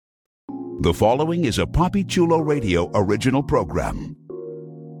The following is a Papi Chulo Radio original program.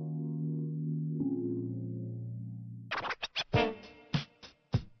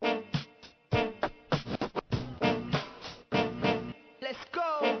 Let's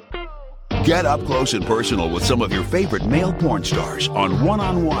go. Get up close and personal with some of your favorite male porn stars on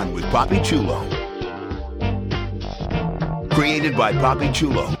One-on-One with Papi Chulo. Created by Papi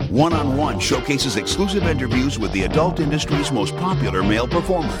Chulo, One-on-One showcases exclusive interviews with the adult industry's most popular male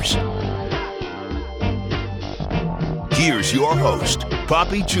performers. Here's your host,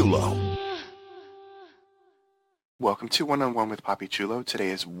 Papi Chulo. Welcome to One-on-One with Papi Chulo. Today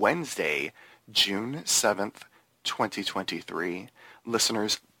is Wednesday, June 7th, 2023.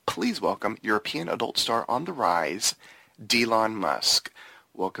 Listeners, please welcome European adult star on the rise, DEELON MUSK.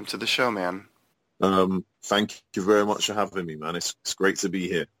 Welcome to the show, man. Thank you very much for having me, man. It's great to be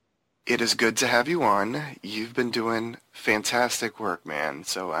here. It is good to have you on. You've been doing fantastic work, man.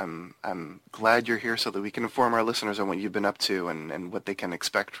 So I'm glad you're here so that we can inform our listeners on what you've been up to and what they can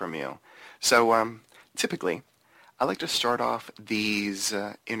expect from you. So typically, I like to start off these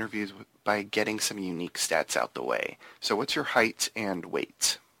interviews by getting some unique stats out the way. So what's your height and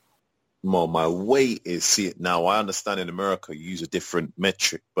weight? Well, my weight is, see, now I understand in America you use a different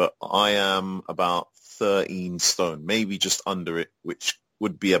metric, but I am about 13 stone, maybe just under it, which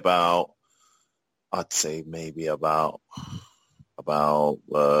would be about, I'd say maybe about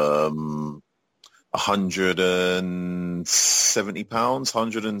 170 pounds,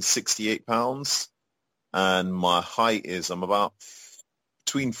 168 pounds. And my height is, I'm about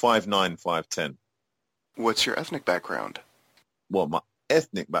between 5'9", 5'10". What's your ethnic background? Well, my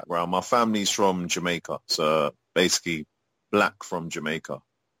ethnic background, my family's from Jamaica, so basically black from Jamaica.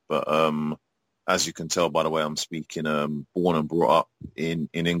 But as you can tell by the way I'm speaking, born and brought up in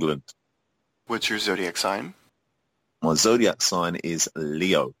England. What's your zodiac sign? My zodiac sign is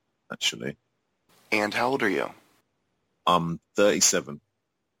Leo, actually. And how old are you? I'm 37.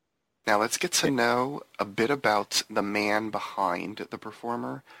 Now let's get to know a bit about the man behind the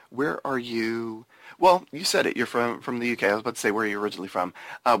performer. Where are you? Well, you said it. You're from the UK. I was about to say where you're originally from.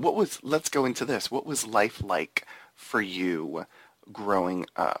 Let's go into this. What was life like for you growing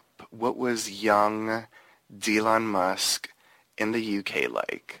up? What was young DEELON MUSK in the UK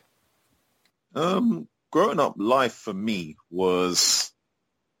like? Growing up life for me was,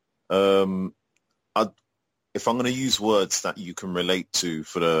 if I'm going to use words that you can relate to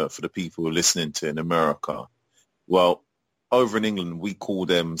for the people who are listening to in America, well, over in England we call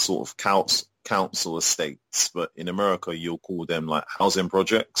them sort of council estates, but in America you'll call them like housing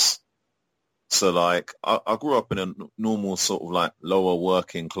projects. So like I grew up in a normal sort of like lower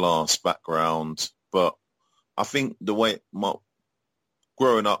working class background, but I think the way my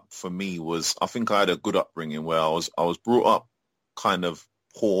growing up for me was, I think I had a good upbringing where I was brought up kind of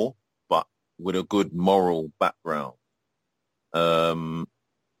poor, but with a good moral background.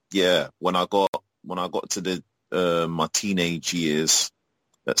 Yeah, when I got to the my teenage years,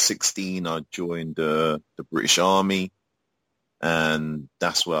 at 16, I joined the British Army, and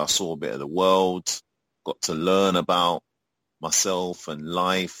that's where I saw a bit of the world, got to learn about myself and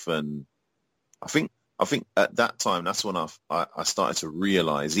life, and I think at that time that's when I started to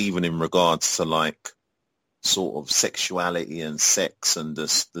realize, even in regards to like sort of sexuality and sex and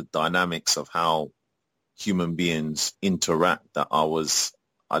the dynamics of how human beings interact, that I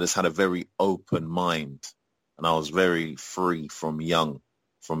just had a very open mind, and I was very free from young.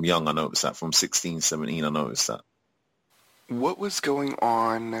 I noticed that. From 16, 17, I noticed that. What was going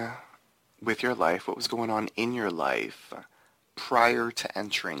on with your life? What was going on in your life prior to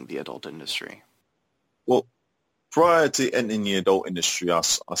entering the adult industry? Well, prior to entering the adult industry, I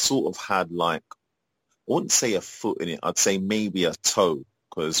sort of had like, I wouldn't say a foot in it. I'd say maybe a toe,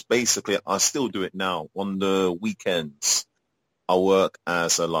 because basically I still do it now. On the weekends, I work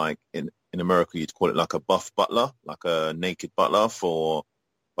as a, like in America, you'd call it like a buff butler, like a naked butler for,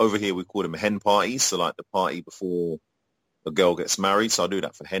 over here we call them hen parties. So like the party before a girl gets married. So I do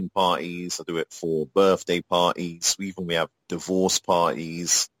that for hen parties. I do it for birthday parties. We have divorce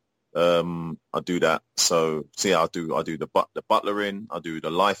parties. I do that. So yeah, I do the butlering. I do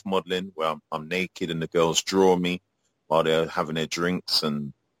the life modeling where I'm naked and the girls draw me while they're having their drinks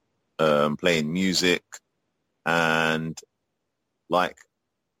and playing music. And like,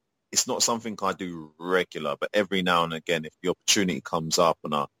 it's not something I do regular, but every now and again, if the opportunity comes up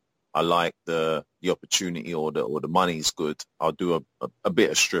and I like the opportunity or the money's good, I'll do a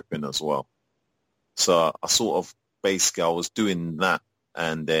bit of stripping as well. So I sort of basically I was doing that,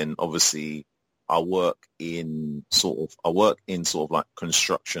 and then obviously I work in sort of like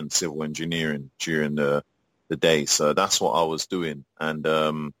construction, civil engineering during the day. So that's what I was doing, and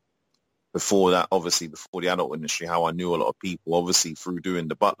before that, obviously before the adult industry, how I knew a lot of people, obviously through doing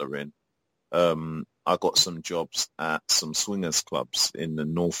the butlering. I got some jobs at some swingers clubs in the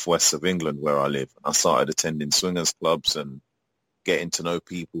northwest of England where I live. I started attending swingers clubs and getting to know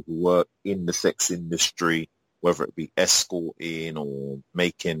people who work in the sex industry, whether it be escorting or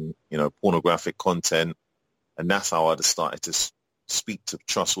making, pornographic content. And that's how I just started to speak to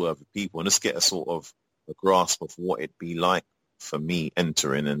trustworthy people and just get a sort of a grasp of what it'd be like for me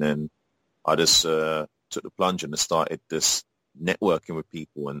entering. And then I just took the plunge and started this networking with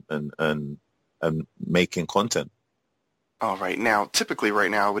people and making content. All right. Now, typically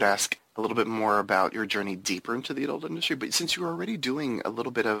right now I would ask a little bit more about your journey deeper into the adult industry, but since you were already doing a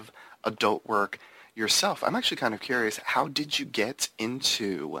little bit of adult work yourself, I'm actually kind of curious, how did you get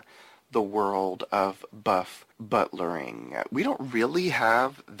into the world of buff butlering? We don't really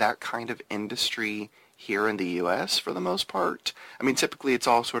have that kind of industry here in the U.S. for the most part. I mean, typically it's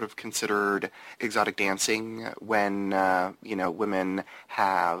all sort of considered exotic dancing when, women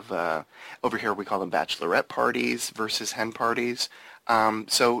have, over here we call them bachelorette parties versus hen parties.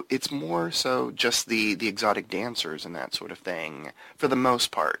 So it's more so just the exotic dancers and that sort of thing for the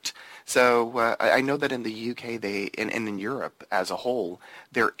most part. So I know that in the UK and in Europe as a whole,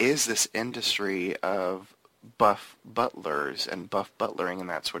 there is this industry of buff butlers and buff butlering and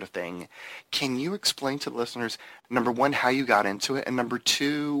that sort of thing. Can you explain to the listeners, number one, how you got into it, and number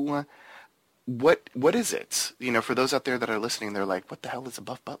two, what is it? For those out there that are listening, they're like, what the hell is a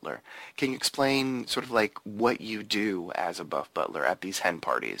buff butler? Can you explain sort of like what you do as a buff butler at these hen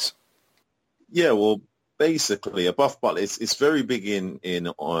parties? Yeah, well, basically a buff butler it's very big in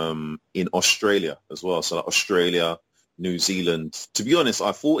Australia as well. So like Australia, New Zealand. To be honest,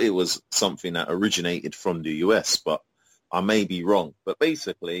 I thought it was something that originated from the US, but I may be wrong. But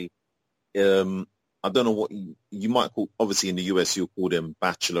basically, I don't know what you might call, obviously in the US, you'll call them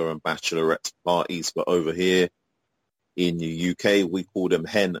bachelor and bachelorette parties, but over here in the UK, we call them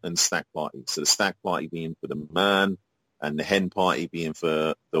hen and stag parties. So the stag party being for the man and the hen party being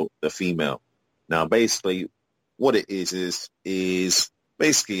for the female. Now, basically, what it is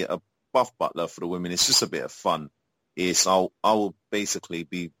basically a buff butler for the women. It's just a bit of fun. I'll basically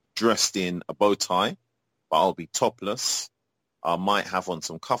be dressed in a bow tie, but I'll be topless. I might have on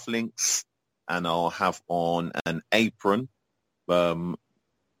some cufflinks, and I'll have on an apron.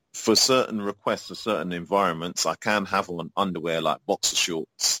 For certain requests, for certain environments, I can have on underwear like boxer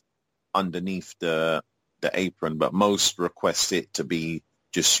shorts underneath the apron, but most request it to be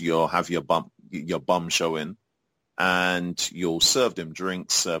just have your bum showing, and you'll serve them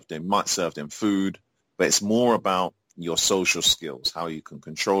drinks, might serve them food, but it's more about your social skills, how you can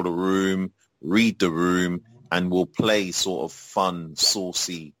control the room, read the room, and we'll play sort of fun,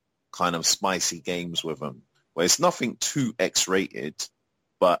 saucy, kind of spicy games with them, where it's nothing too X-rated,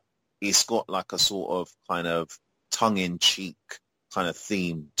 but it's got like a sort of kind of tongue-in-cheek kind of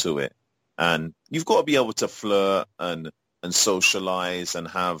theme to it. And you've got to be able to flirt and socialize and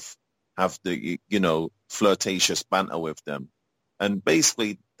have the, flirtatious banter with them. And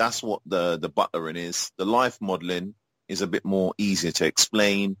basically, that's what the butlering is. The life modeling is a bit more easier to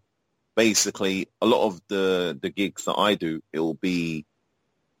explain. Basically, a lot of the gigs that I do, it will be,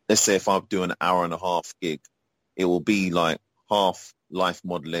 let's say if I'm doing an hour and a half gig, it will be like half life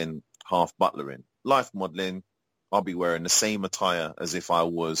modeling, half butlering. Life modeling, I'll be wearing the same attire as if I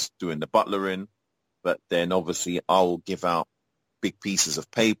was doing the butlering, but then obviously I'll give out big pieces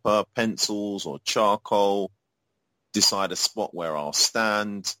of paper, pencils or charcoal, decide a spot where I'll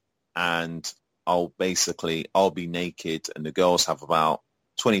stand, and I'll be naked, and the girls have about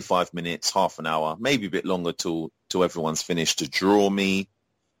 25 minutes, half an hour, maybe a bit longer till everyone's finished to draw me.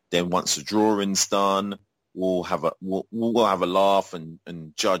 Then once the drawing's done, we'll have a laugh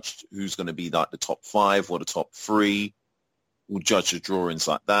and judge who's going to be like the top 5 or the top 3. We'll judge the drawings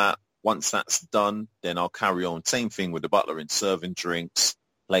like that. Once that's done, then I'll carry on. Same thing with the butlering, serving drinks,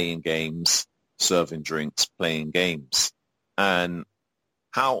 playing games, serving drinks, playing games. And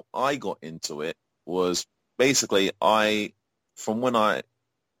how I got into it was basically obviously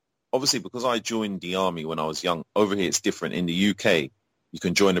because I joined the army when I was young. Over here it's different. In the UK, you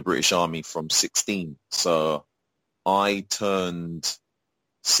can join the British Army from 16. So I turned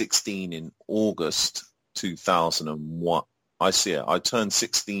 16 in August 2001. I turned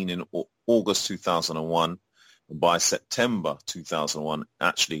 16 in August 2001. And by September 2001,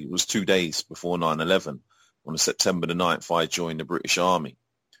 actually, it was 2 days before 9/11. On September the 9th, I joined the British Army.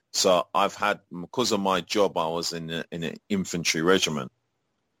 So I've had, because of my job, I was in an infantry regiment.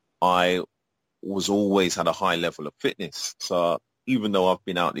 I was always had a high level of fitness. So even though I've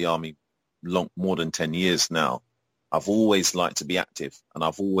been out of the army more than 10 years now, I've always liked to be active, and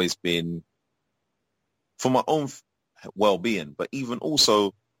I've always been, for my own well-being, but even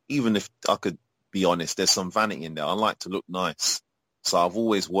if I could be honest, there's some vanity in there. I like to look nice. So I've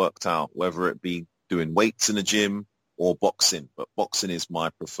always worked out, whether it be doing weights in the gym or boxing, but boxing is my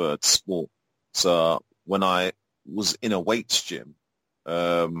preferred sport. So when I was in a weights gym,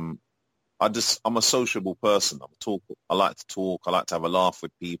 I'm a sociable person. I like to talk. I like to have a laugh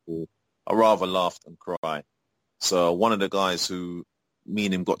with people. I rather laugh than cry. So one of the guys who me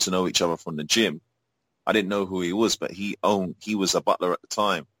and him got to know each other from the gym, I didn't know who he was, but he was a butler at the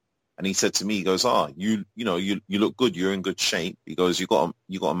time. And he said to me, he goes, you look good. You're in good shape. He goes, you got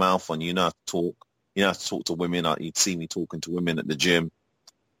a mouth on you. You know how to talk. You know how to talk to women. You'd see me talking to women at the gym.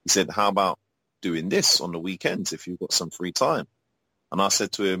 He said, how about doing this on the weekends if you've got some free time? And I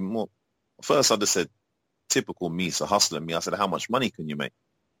said to him, well, first I just said, typical me, so hustling me. I said, how much money can you make?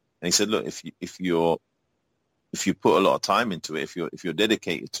 And he said, look, if you put a lot of time into it, if you're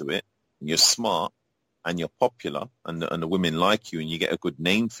dedicated to it, and you're smart, and you're popular, and the women like you, and you get a good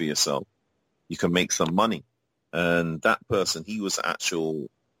name for yourself, you can make some money. And that person, he was a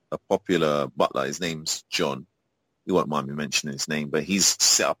popular butler. His name's John. He won't mind me mentioning his name, but he's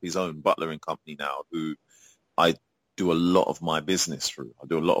set up his own butlering company now, who I do a lot of my business through.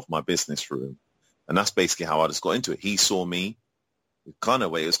 Him. And that's basically how I just got into it. He saw me, it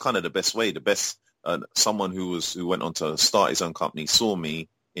was kind of the best way. Someone who went on to start his own company saw me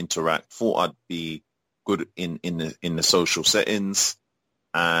interact, thought I'd be good in the social settings,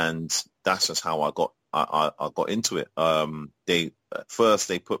 and that's just how I got into it.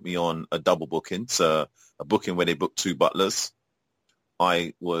 They put me on a double booking, so a booking where they booked two butlers.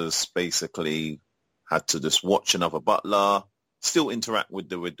 I was basically had to just watch another butler, still interact with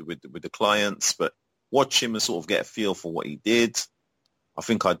the clients, but watch him and sort of get a feel for what he did. I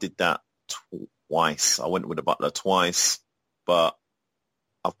think I did that twice. I went with a butler twice, but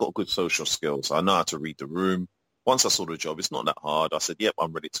I've got good social skills. I know how to read the room. Once I saw the job, it's not that hard. I said, yep,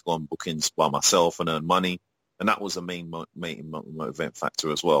 I'm ready to go on bookings by myself and earn money. And that was a main motivating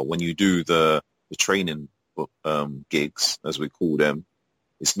factor as well. When you do the training gigs, as we call them,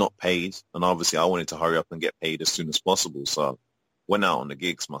 it's not paid. And obviously I wanted to hurry up and get paid as soon as possible. So went out on the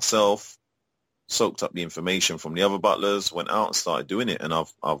gigs myself, soaked up the information from the other butlers, went out and started doing it. And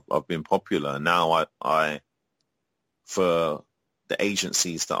I've been popular. And now I for the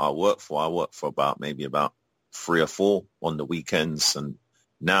agencies that I work for about 3 or 4 on the weekends. And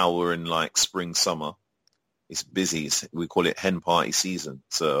now we're in like spring, summer. It's busy. We call it hen party season.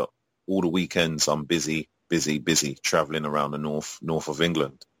 So all the weekends I'm busy, traveling around the north of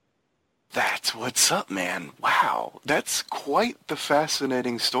England. That's what's up, man. Wow. That's quite the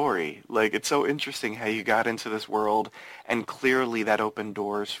fascinating story. Like, it's so interesting how you got into this world, and clearly that opened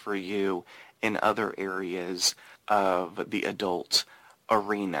doors for you in other areas of the adult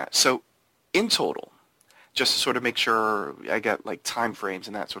arena. So, in total, just to sort of make sure I get like time frames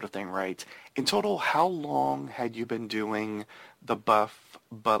and that sort of thing right, in total, how long had you been doing the buff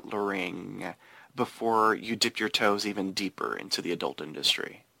butlering before you dipped your toes even deeper into the adult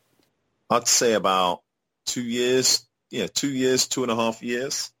industry? I'd say about 2 years. Yeah, 2 years, 2.5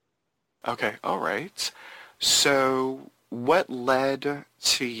 years. Okay, all right. So what led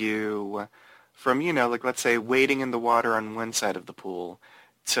to you from, like let's say wading in the water on one side of the pool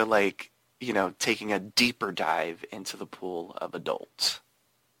to like, taking a deeper dive into the pool of adults?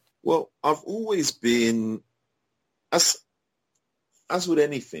 Well, I've always been, as with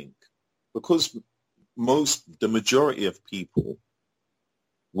anything, because the majority of people,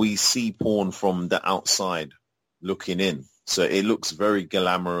 we see porn from the outside looking in. So it looks very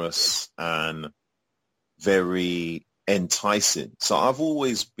glamorous and very enticing. So I've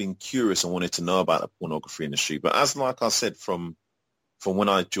always been curious and wanted to know about the pornography industry. But like I said, from when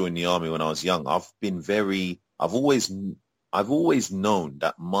I joined the army when I was young, I've always known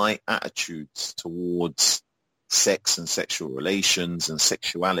that my attitudes towards sex and sexual relations and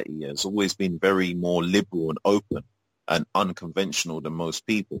sexuality has always been very more liberal and open and unconventional than most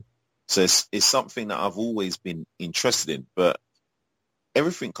people. So it's something that I've always been interested in, but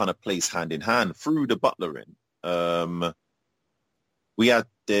everything kind of plays hand in hand through the butlering.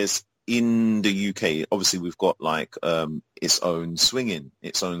 There's in the UK, obviously we've got like its own swinging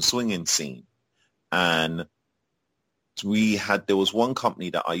scene. And there was one company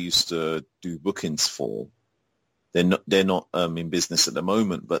that I used to do bookings for. They're not in business at the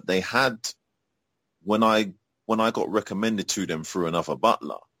moment, but they had, when I got recommended to them through another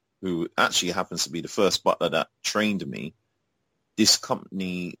butler, who actually happens to be the first butler that trained me, this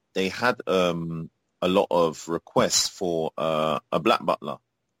company, they had a lot of requests for a black butler.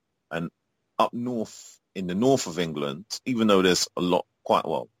 And up north in the north of England, even though there's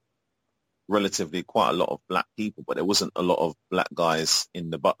relatively quite a lot of black people, but there wasn't a lot of black guys in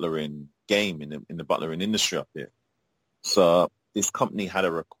the butlering game, in the butlering industry up here. So this company had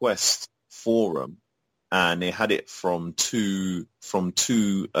a request for them, and they had it from two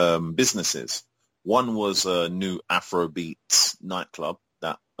businesses. One was a new Afrobeats nightclub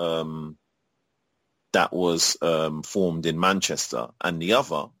that was formed in Manchester, and the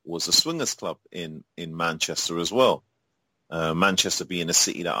other was a swingers club in Manchester as well. Manchester being a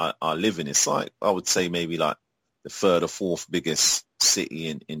city that I live in, it's like, I would say maybe like the third or fourth biggest city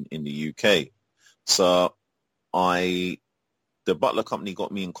in the UK. So the butler company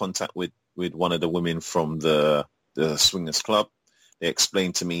got me in contact with one of the women from the swingers club. They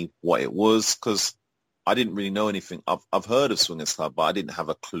explained to me what it was, because I didn't really know anything. I've heard of swingers club, but I didn't have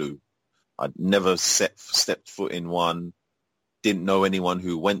a clue. I'd never stepped foot in one, didn't know anyone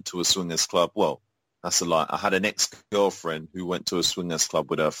who went to a swingers club. Well, that's a lie. I had an ex-girlfriend who went to a swingers club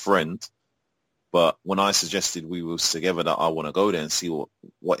with her friend, but when I suggested we was together that I want to go there and see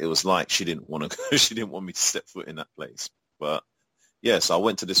what it was like, she didn't want to go. She didn't want me to step foot in that place. But yeah, so I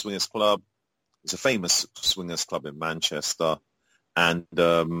went to the swingers club. It's a famous swingers club in Manchester, and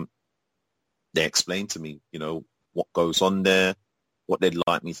they explained to me, what goes on there, what they'd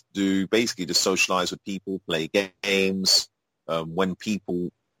like me to do, basically to socialize with people, play games. When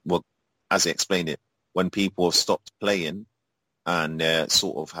people, as they explained it, when people have stopped playing and they're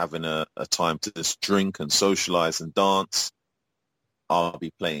sort of having a time to just drink and socialize and dance, I'll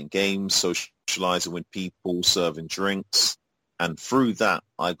be playing games, socializing with people, serving drinks. And through that,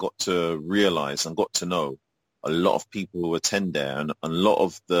 I got to realize and got to know a lot of people who attend there, and a lot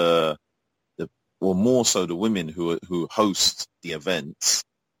of more so the women who host the events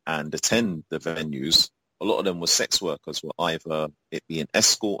and attend the venues. A lot of them were sex workers, were either it being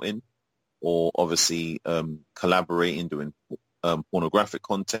escorting or obviously collaborating, doing pornographic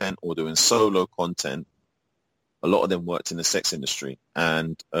content or doing solo content. A lot of them worked in the sex industry,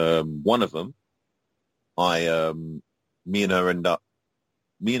 and one of them, me and her end up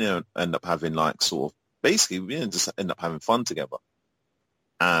having like sort of basically we didn't just end up having fun together.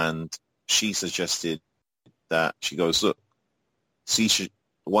 And she suggested that, she goes, look,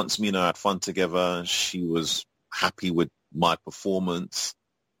 once me and her had fun together, she was happy with my performance.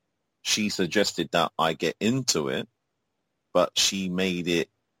 She suggested that I get into it, but she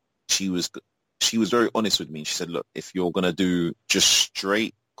was very honest with me. She said, look, if you're going to do just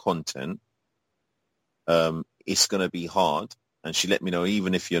straight content, it's going to be hard. And she let me know,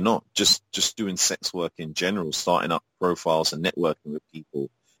 even if you're not just doing sex work in general, starting up profiles and networking with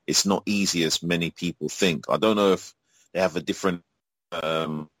people, it's not easy as many people think. I don't know if they have a different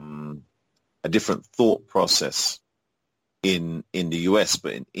thought process in the US,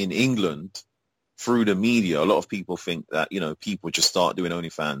 but in England, through the media, a lot of people think that, people just start doing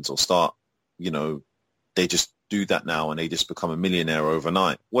OnlyFans or start, they just do that now and they just become a millionaire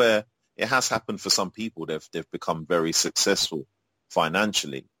overnight, where it has happened for some people. They've become very successful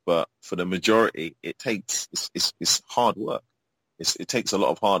financially, but for the majority, it's hard work. It takes a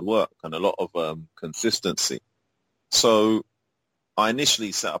lot of hard work and a lot of consistency. So I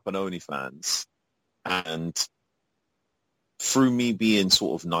initially set up an OnlyFans, and through me being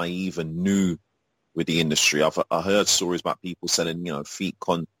sort of naive and new with the industry, I heard stories about people selling,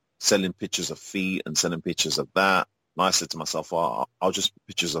 selling pictures of feet and selling pictures of that. And I said to myself, I'll just put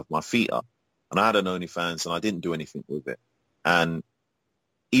pictures of my feet up. And I had an OnlyFans and I didn't do anything with it. And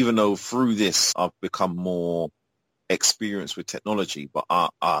even though through this I've become more experienced with technology, but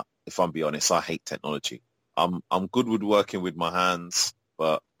if I'm being honest, I hate technology. I'm good with working with my hands,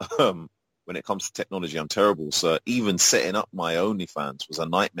 but when it comes to technology, I'm terrible. So even setting up my OnlyFans was a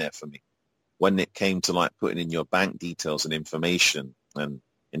nightmare for me. When it came to like putting in your bank details and information, and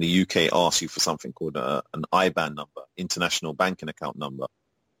in the UK asks you for something called an IBAN number, international banking account number,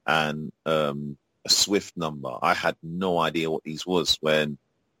 and a SWIFT number. I had no idea what these was when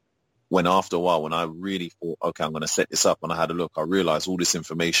after a while, when I really thought, okay, I'm going to set this up, and I had a look, I realized all this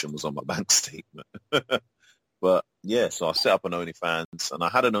information was on my bank statement. But yeah, so I set up an OnlyFans, and I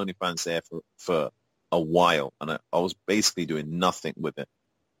had an OnlyFans there for a while, and I was basically doing nothing with it.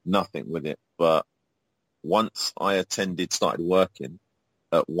 But once I started working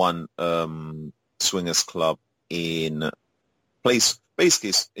at one swingers club in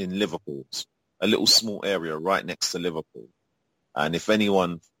basically in Liverpool, a little small area right next to Liverpool. And if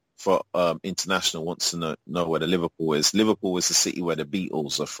anyone for international wants to know where the Liverpool is the city where the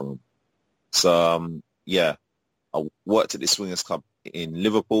Beatles are from. So yeah, I worked at this swingers club in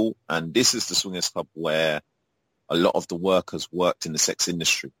Liverpool, and this is the swingers club where a lot of the workers worked in the sex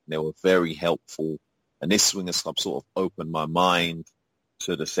industry. They were very helpful. And this swingers club sort of opened my mind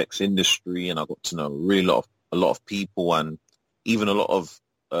to the sex industry, and I got to know a lot of people, and even a lot of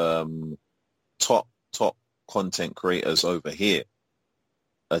top content creators over here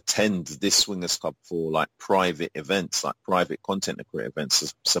attend this swingers club for like private events, like private content creator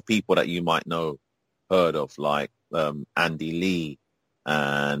events. So people that you might know, heard of, like Andy Lee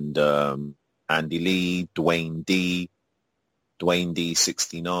and Dwayne D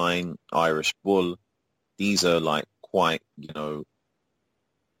 69, Irish Bull. These are like quite,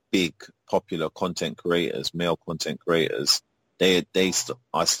 big popular content creators, male content creators. I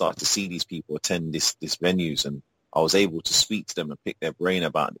started to see these people attend this venues, and I was able to speak to them and pick their brain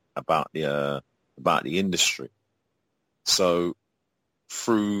about the industry. So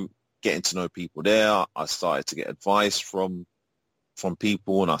through getting to know people there, I started to get advice from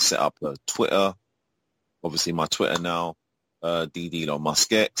people, and I set up a Twitter. Obviously, my Twitter now, DEELON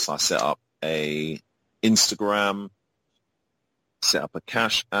MUSK X. I set up a Instagram, set up a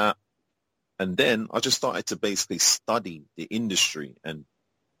Cash app, and then I just started to basically study the industry. And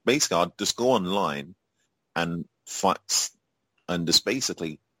basically, I'd just go online and just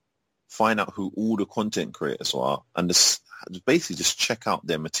basically find out who all the content creators are, and just basically just check out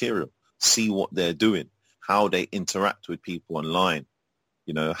their material, see what they're doing, how they interact with people online,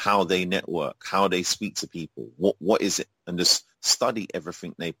 how they network, how they speak to people, what is it, and just study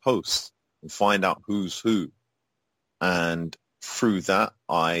everything they post and find out who's who. And through that,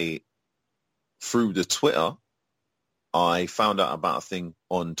 through the Twitter, I found out about a thing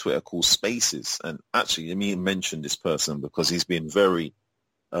on Twitter called Spaces. And actually, let me mention this person because he's been very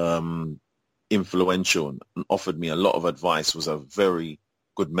influential and offered me a lot of advice, was a very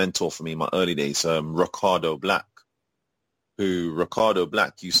good mentor for me in my early days, Ricardo Black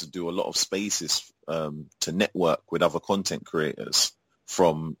used to do a lot of spaces to network with other content creators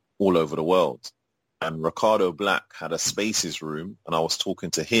from all over the world. And Ricardo Black had a spaces room, and I was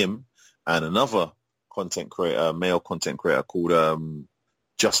talking to him and another content creator, male content creator called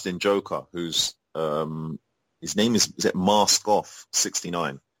Justin Joker, who's his name is it Mask Off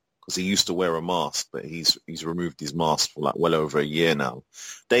 69, because he used to wear a mask, but he's removed his mask for like well over a year now.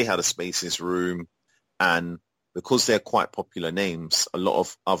 They had a spaces room, and because they're quite popular names, a lot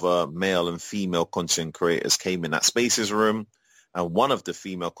of other male and female content creators came in that spaces room. And one of the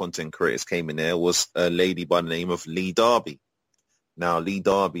female content creators came in there was a lady by the name of Lee Darby. Now, Lee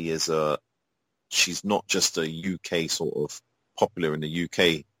Darby she's not just a UK sort of popular in the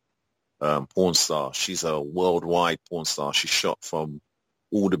UK porn star. She's a worldwide porn star. She shot from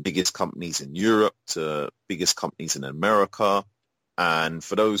all the biggest companies in Europe to biggest companies in America. And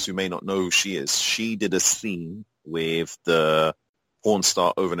for those who may not know who she is, she did a scene with the porn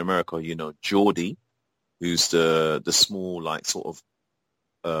star over in America, Geordie, who's the small, like, sort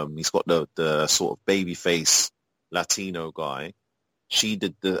of, he's got the sort of baby face Latino guy. She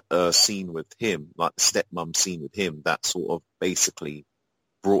did the scene with him, like the stepmom scene with him, that sort of basically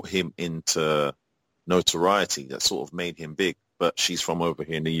brought him into notoriety, that sort of made him big. But she's from over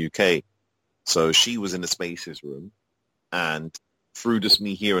here in the UK. So she was in the spaces room, and through just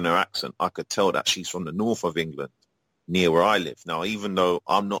me hearing her accent, I could tell that she's from the north of England, near where I live. Now, even though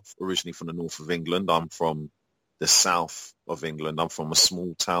I'm not originally from the north of England, I'm from the south of England. I'm from a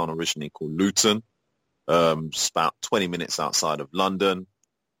small town originally called Luton. It's about 20 minutes outside of London.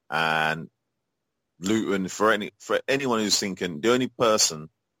 And Luton, for anyone who's thinking, the only person,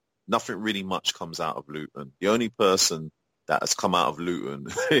 nothing really much comes out of Luton. The only person that has come out of Luton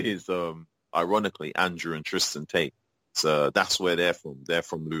is, ironically, Andrew and Tristan Tate. So that's where they're from. They're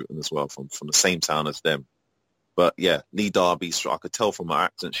from Luton as well, from the same town as them. But yeah, Lee Darby, I could tell from her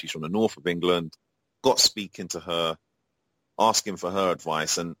accent, she's from the north of England. Got speaking to her, asking for her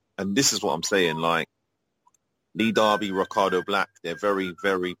advice. And this is what I'm saying, like, Lee Darby, Ricardo Black, they're very,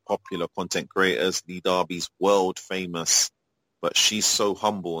 very popular content creators. Lee Darby's world famous, but she's so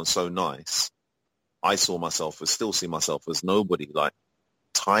humble and so nice. I still see myself as nobody, like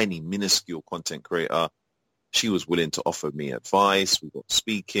tiny, minuscule content creator. She was willing to offer me advice. We got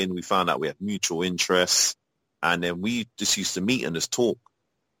speaking. We found out we had mutual interests. And then we just used to meet and just talk,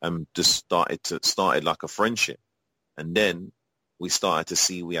 and just started like a friendship. And then we started to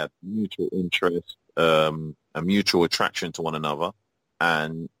see we had mutual interest, a mutual attraction to one another.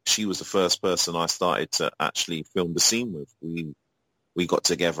 And she was the first person I started to actually film the scene with. We got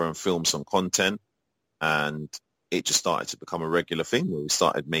together and filmed some content, and it just started to become a regular thing where we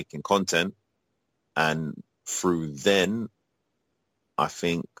started making content. And through then, I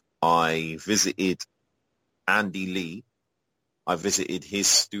think I visited Andy Lee. I visited his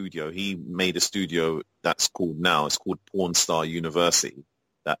studio. He made a studio it's called Porn Star University.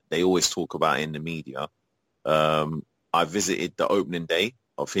 that they always talk about in the media. I visited the opening day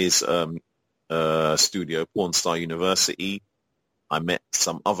of his studio, Pornstar University. I met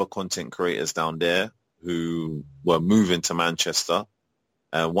some other content creators down there who were moving to Manchester.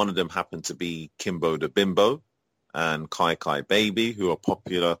 One of them happened to be Kimbo the Bimbo and Kai Kai Baby, who are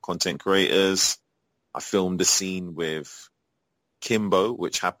popular content creators. I filmed a scene with Kimbo,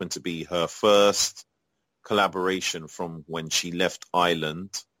 which happened to be her first collaboration from when she left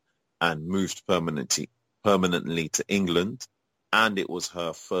Ireland and moved permanently to England. And it was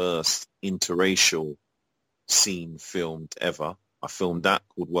her first interracial scene filmed ever. I filmed that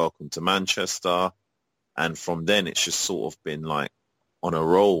called Welcome to Manchester. And from then, it's just sort of been like on a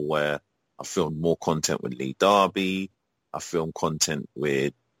roll where I filmed more content with Lee Darby. I filmed content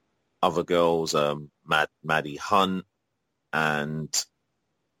with other girls, Maddie Hunt. And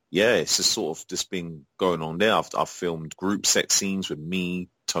yeah, it's just sort of just been going on there. I've filmed group sex scenes with me,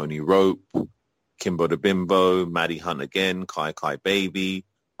 Tony Rope, Kimbo the Bimbo, Maddie Hunt again, Kai Kai Baby.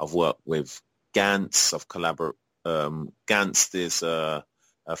 I've worked with Gantz. I've collaborated. Gantz is a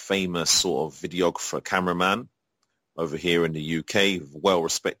famous sort of videographer, cameraman over here in the UK, well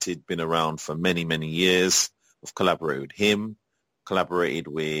respected, been around for many, many years. I've collaborated with him, collaborated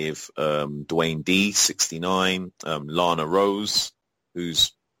with Dwayne D, 69, Lana Rose,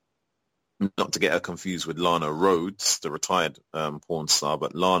 who's not to get her confused with Lana Rhodes, the retired porn star,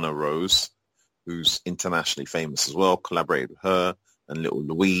 but Lana Rose, who's internationally famous as well, collaborated with her and Little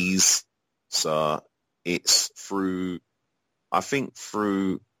Louise. So it's through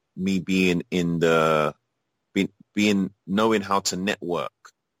me being in the, being knowing how to network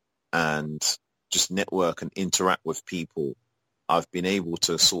and just network and interact with people, I've been able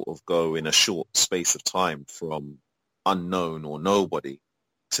to sort of go in a short space of time from unknown or nobody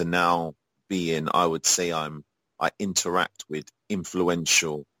to now being, I would say I interact with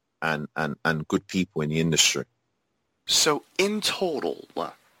influential and good people in the industry. So in total,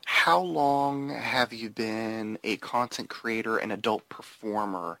 how long have you been a content creator and adult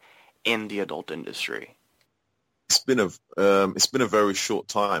performer in the adult industry? It's been a very short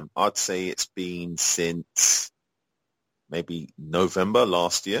time. I'd say it's been since maybe November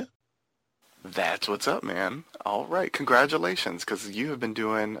last year. That's what's up, man. All right. Congratulations, because you have been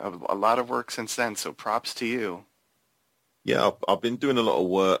doing a lot of work since then, so props to you. Yeah, I've been doing a lot of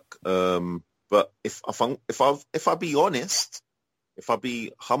work, but if I be honest, if I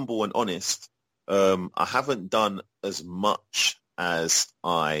be humble and honest, I haven't done as much as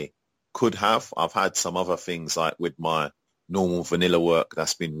I could have. I've had some other things like with my normal vanilla work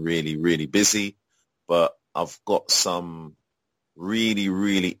that's been really, really busy, but I've got some really,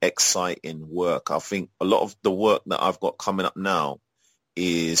 really exciting work. I think a lot of the work that I've got coming up now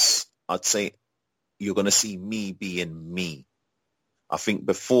is, I'd say, you're going to see me being me. I think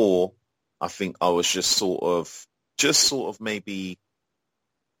before, I was just sort of maybe,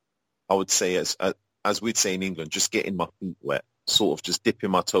 I would say as we'd say in England, just getting my feet wet, sort of just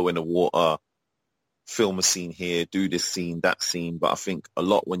dipping my toe in the water, film a scene here, do this scene, that scene. But I think a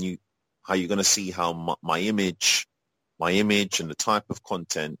lot how you're going to see how my image and the type of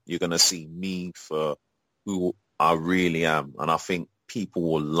content, you're going to see me for who I really am. And I think people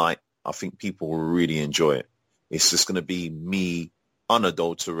will really enjoy it. It's just going to be me,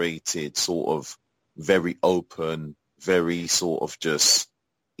 unadulterated, sort of very open, very sort of just,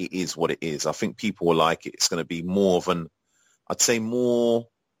 it is what it is. I think people will like it. It's going to be more of I'd say more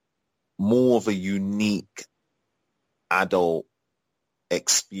of a unique adult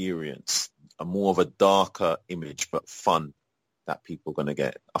experience, a more of a darker image, but fun that people are going to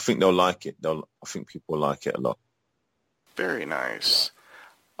get. I think they'll like it. I think people will like it a lot. Very nice.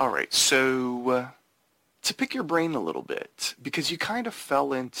 All right, so to pick your brain a little bit, because you kind of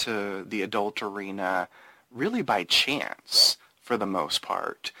fell into the adult arena really by chance for the most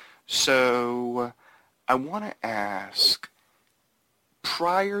part. So I want to ask,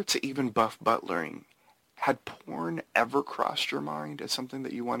 prior to even buff butlering, had porn ever crossed your mind as something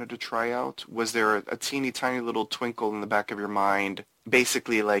that you wanted to try out? Was there a teeny tiny little twinkle in the back of your mind,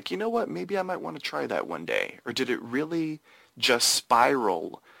 basically like, you know what, maybe I might want to try that one day? Or did it really just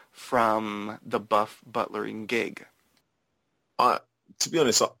spiral from the buff butlering gig? To be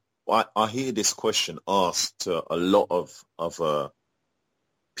honest, I hear this question asked to a lot of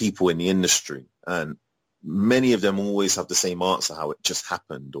people in the industry, and many of them always have the same answer, how it just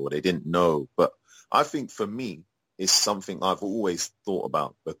happened or they didn't know. But I think for me, it's something I've always thought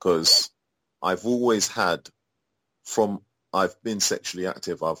about, because I've always had, I've been sexually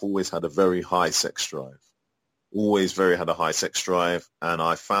active, I've always had a very high sex drive. Always had a high sex drive. And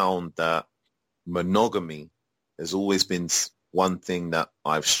I found that monogamy has always been one thing that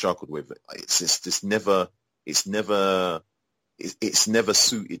I've struggled with. It's never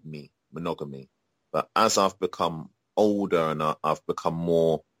suited me, monogamy. But as I've become older and I've become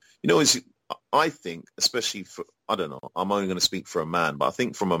more, I think, especially for, I don't know, I'm only going to speak for a man, but I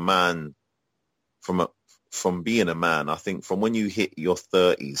think from a man, from being a man, I think from when you hit your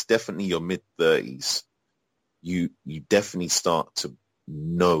 30s, definitely your mid-30s, you definitely start to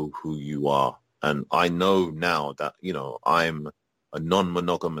know who you are. And I know now that, I'm a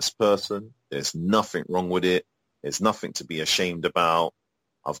non-monogamous person. There's nothing wrong with it. There's nothing to be ashamed about.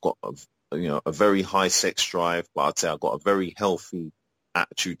 I've got a very high sex drive, but I'd say I've got a very healthy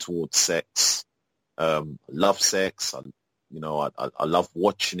attitude towards sex. Love sex. I love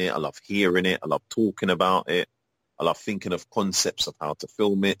watching it. I love hearing it. I love talking about it. I love thinking of concepts of how to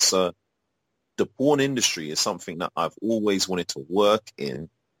film it. So the porn industry is something that I've always wanted to work in,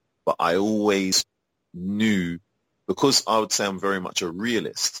 but I always knew, because I would say I'm very much a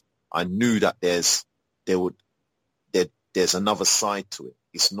realist, I knew that there's another side to it.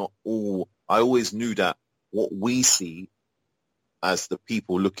 It's not all. I always knew that what we see as the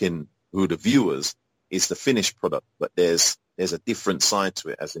people looking, who are the viewers, is the finished product, but there's a different side to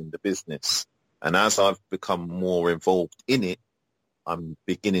it, as in the business. And as I've become more involved in it, I'm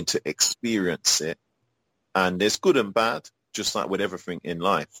beginning to experience it. And there's good and bad, just like with everything in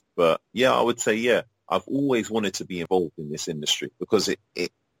life. But yeah, I would say, yeah, I've always wanted to be involved in this industry because it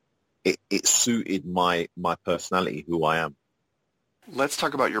suited my personality, who I am. Let's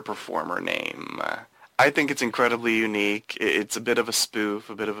talk about your performer name. I think it's incredibly unique. It's a bit of a spoof,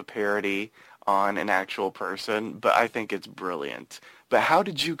 a bit of a parody on an actual person, but I think it's brilliant. But how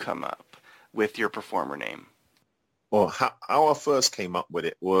did you come up with your performer name? Well, how I first came up with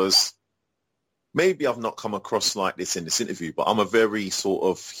it was, maybe I've not come across like this in this interview, but I'm a very sort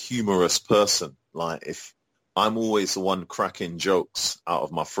of humorous person. Like, if I'm always the one cracking jokes out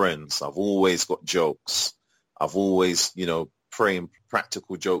of my friends, I've always got jokes. I've always, praying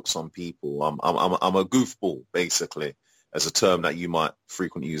practical jokes on people. I'm a goofball, basically, as a term that you might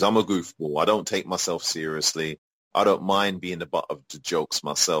frequently use. I'm a goofball. I don't take myself seriously. I don't mind being the butt of the jokes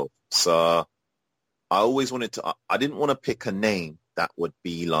myself. So I always wanted to, I didn't want to pick a name that would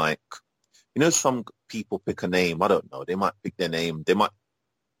be like, some people pick a name. I don't know. They might pick their name.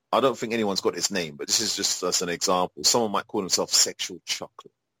 I don't think anyone's got this name, but this is just as an example. Someone might call themselves Sexual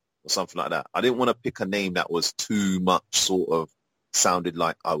Chocolate or something like that. I didn't want to pick a name that was too much sort of sounded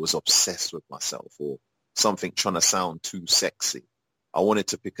like I was obsessed with myself or something trying to sound too sexy. I wanted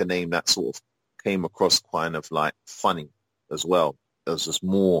to pick a name that sort of came across kind of like funny as well. It was just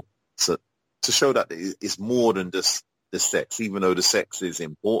more to show that it's more than just the sex, even though the sex is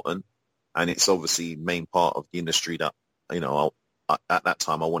important and it's obviously main part of the industry that, at that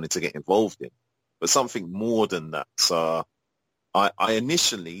time I wanted to get involved in, but something more than that. So I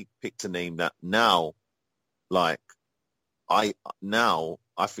initially picked a name that now, I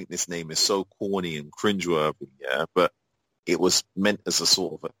think this name is so corny and cringeworthy, yeah, but it was meant as a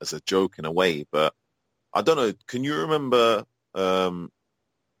sort of as a joke in a way. But I don't know, can you remember, Papi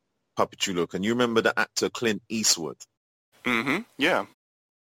Chulo, can you remember the actor Clint Eastwood? Mm-hmm, yeah.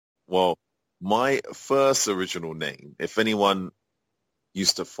 Well, my first original name, if anyone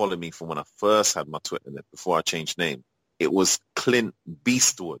used to follow me from when I first had my Twitter before I changed name, it was Clint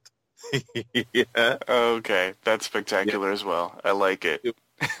Beastwood. Yeah. Okay, that's spectacular as well. I like it.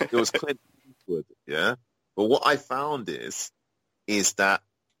 It was Clint Eastwood, yeah. But what I found is that,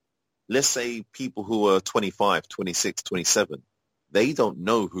 let's say people who are 25, 26, 27, they don't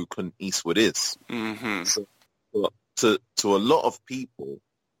know who Clint Eastwood is. Mm-hmm. So to a lot of people,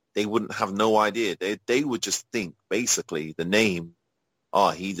 they wouldn't have no idea. They would just think, basically, the name,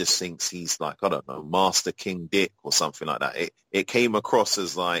 he just thinks he's like, I don't know, Master King Dick or something like that. It came across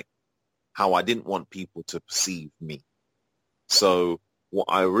as like how I didn't want people to perceive me. So what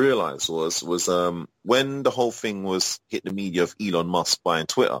I realized was when the whole thing was hit the media of Elon Musk buying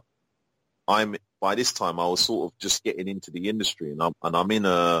Twitter, by this time I was sort of just getting into the industry, and I'm in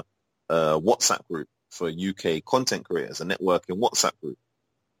a WhatsApp group for UK content creators, a networking WhatsApp group,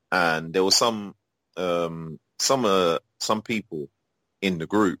 and there was some people in the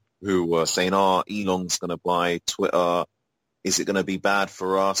group who were saying, Elon's going to buy Twitter. Is it going to be bad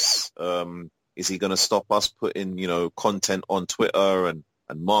for us? Is he going to stop us putting, content on Twitter and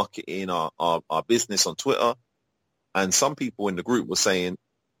marketing our business on Twitter? And some people in the group were saying,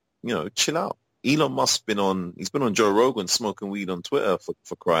 chill out. Elon Musk's been on Joe Rogan smoking weed on Twitter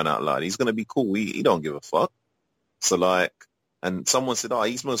for crying out loud. He's going to be cool. He don't give a fuck. So and someone said,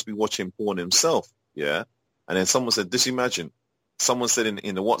 he must be watching porn himself. Yeah. And then someone said, just imagine, someone said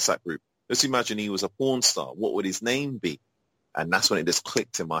in the WhatsApp group, just imagine he was a porn star. What would his name be? And that's when it just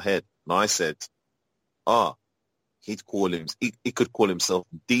clicked in my head. And I said, ah, he could call himself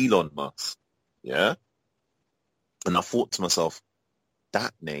DEELON Musk. Yeah. And I thought to myself,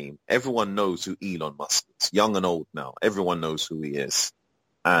 that name, everyone knows who Elon Musk is, young and old now. Everyone knows who he is.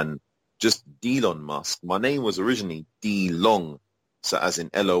 And just DEELON Musk, my name was originally DEELON, so as in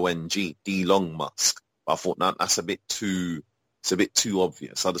Long, DEELON Musk. But I thought, nah, that's a bit too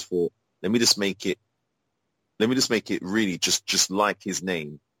obvious. I just thought, let me just make it really just like his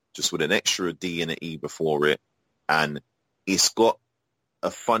name, just with an extra D and an E before it. And it's got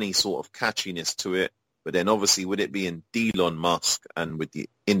a funny sort of catchiness to it. But then obviously with it being DEELON Musk and with the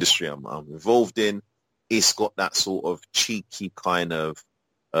industry I'm involved in, it's got that sort of cheeky kind of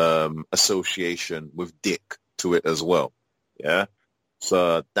association with Dick to it as well. Yeah.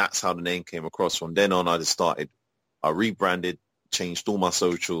 So that's how the name came across. From then on, I rebranded, changed all my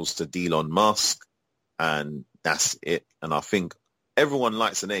socials to DEELON Musk, and that's it. And I think everyone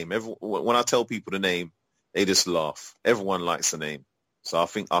likes the name. When I tell people the name, they just laugh. Everyone likes the name. So I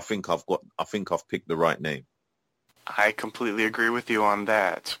think I've picked the right name. I completely agree with you on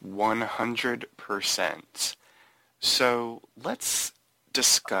that, 100%. So let's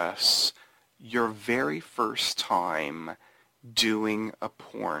discuss your very first time doing a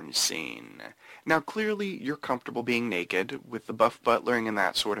porn scene. Now, clearly, you're comfortable being naked with the buff butlering and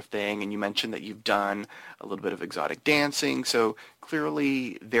that sort of thing, and you mentioned that you've done a little bit of exotic dancing, so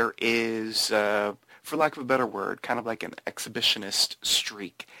clearly there is, for lack of a better word, kind of like an exhibitionist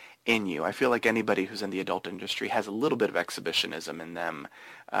streak in you. I feel like anybody who's in the adult industry has a little bit of exhibitionism in them,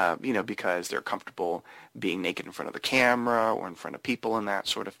 because they're comfortable being naked in front of the camera or in front of people and that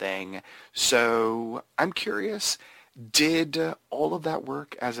sort of thing. So I'm curious, did all of that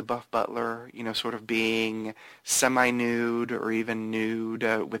work as a buff butler, sort of being semi-nude or even nude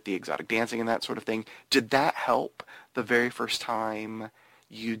with the exotic dancing and that sort of thing, did that help the very first time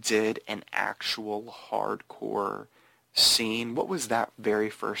you did an actual hardcore scene? What was that very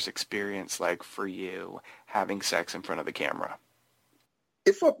first experience like for you, having sex in front of the camera?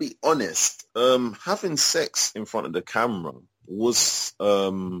 If I be honest, having sex in front of the camera was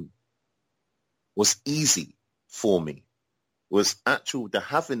easy for me. Was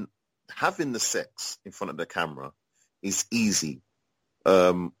having the sex in front of the camera is easy.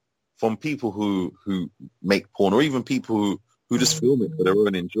 From people who make porn, or even people who just film it for their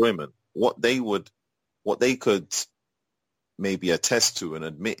own enjoyment, what they could maybe attest to and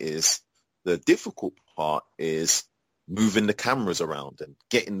admit is the difficult part is moving the cameras around and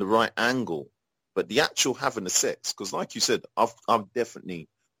getting the right angle. But the actual having the sex, because like you said, I've definitely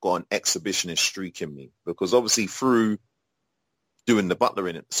got an exhibitionist streak in me, because obviously through doing the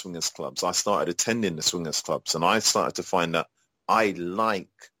butlering at the swingers clubs, I started attending the swingers clubs, and I started to find that I like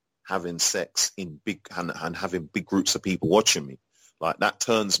having sex in big and having big groups of people watching me. Like, that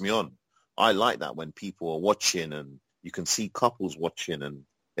turns me on. I like that when people are watching and you can see couples watching and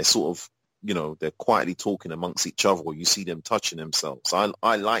they're sort of, they're quietly talking amongst each other, or you see them touching themselves.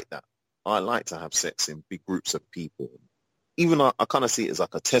 I like that. I like to have sex in big groups of people. Even I kind of see it as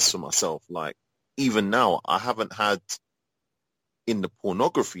like a test for myself. Like, even now, I haven't had, in the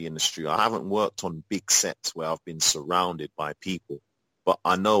pornography industry, I haven't worked on big sets where I've been surrounded by people. But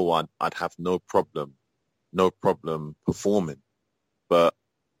I know I'd have no problem performing. But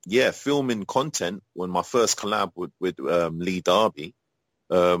yeah, filming content, when my first collab with Lee Darby,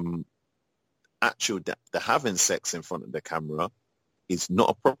 the having sex in front of the camera is not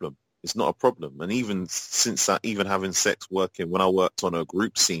a problem. It's not a problem. And even since that, even having sex working, when I worked on a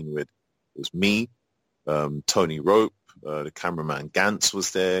group scene it was me, Tony Rope, the cameraman Gantz was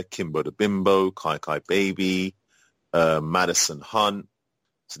there, Kimbo the Bimbo, Kai Kai Baby, Madison Hunt.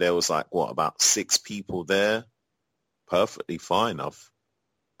 So there was about 6 people there. Perfectly fine.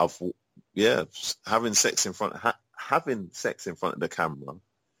 Having sex in front of the camera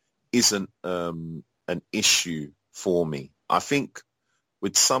isn't an issue for me. I think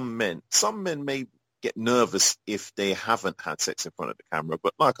with some men may get nervous if they haven't had sex in front of the camera.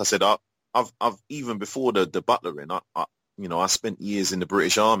 But like I said, I've even before the butlering, I spent years in the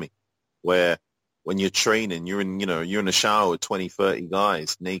British Army, where when you're training, you're in a shower with 20, 30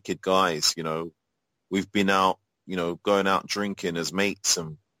 guys, naked guys. We've been out, going out drinking as mates,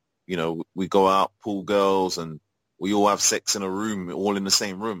 and we go out, pool girls, and we all have sex in a room, all in the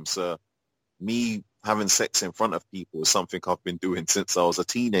same room. So me having sex in front of people is something I've been doing since I was a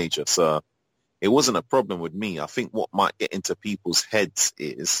teenager. So it wasn't a problem with me. I think what might get into people's heads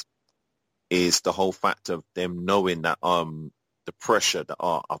is the whole fact of them knowing that the pressure that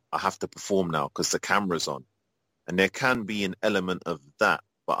I have to perform now because the camera's on. And there can be an element of that.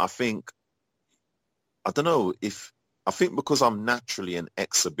 But I think, I don't know, if I think because I'm naturally an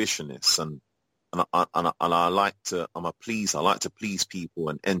exhibitionist and I like to, I'm a pleaser. I like to please people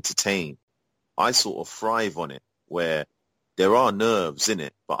and entertain. I sort of thrive on it where there are nerves in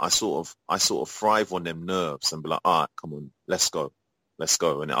it, but I sort of thrive on them nerves and be like, all right, come on, let's go.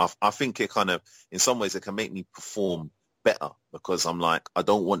 And I think it kind of, in some ways, it can make me perform better because I'm like, I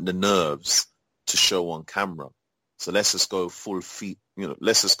don't want the nerves to show on camera. So let's just go full feet,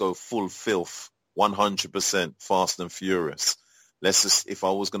 let's just go full filth, 100% fast and furious. Let's just, if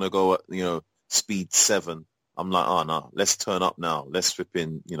I was going to go at, speed 7, I'm like, oh no, let's turn up now. Let's flip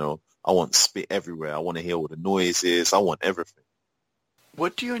in, I want spit everywhere. I want to hear all the noises. I want everything.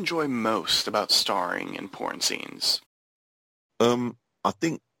 What do you enjoy most about starring in porn scenes? I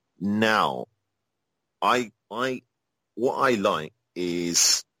think now I what I like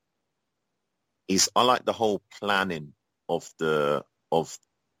is I like the whole planning of the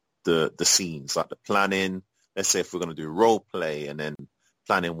scenes, like the planning. Let's say if we're going to do role play and then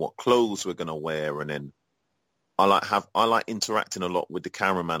planning what clothes we're going to wear, and then I like interacting a lot with the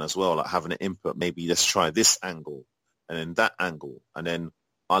cameraman as well, like having an input. Maybe let's try this angle and then that angle, and then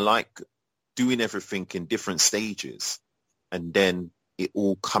I like doing everything in different stages, and then it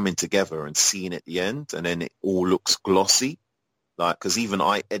all coming together and seeing at the end, and then it all looks glossy. Like, because even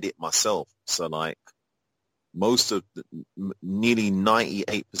I edit myself, so like most of nearly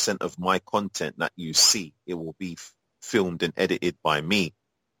 98% of my content that you see, it will be filmed and edited by me.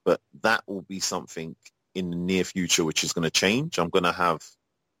 But that will be something in the near future which is going to change. I'm going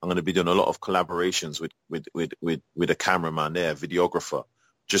to be doing a lot of collaborations with a cameraman there, videographer,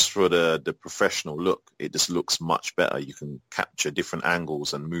 just for the professional look. It just looks much better. You can capture different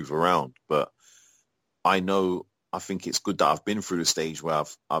angles and move around. But I think it's good that I've been through the stage where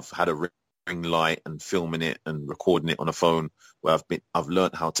I've had a ring light and filming it and recording it on a phone, where I've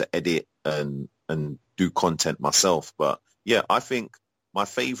learned how to edit and do content myself. But yeah, I think my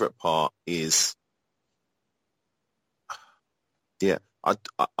favorite part is, yeah, I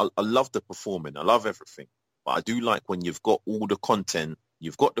love the performing. I love everything. But I do like when you've got all the content,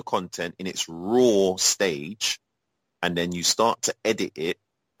 you've got the content in its raw stage, and then you start to edit it.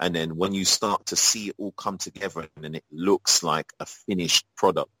 And then when you start to see it all come together and then it looks like a finished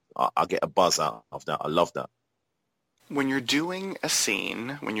product, I get a buzz out of that. I love that. When you're doing a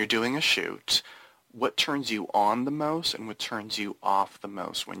scene, when you're doing a shoot, what turns you on the most and what turns you off the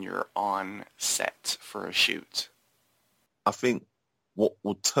most when you're on set for a shoot? I think what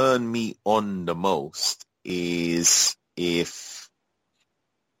will turn me on the most is if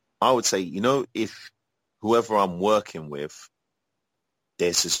whoever I'm working with,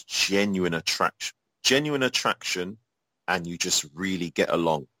 there's this genuine attraction, and you just really get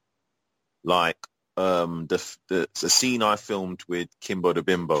along. Like the scene I filmed with Kimbo the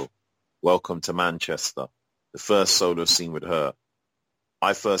Bimbo, Welcome to Manchester, the first solo scene with her.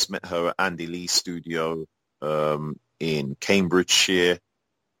 I first met her at Andy Lee's studio in Cambridgeshire,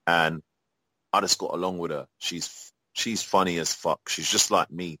 and I just got along with her. She's funny as fuck. She's just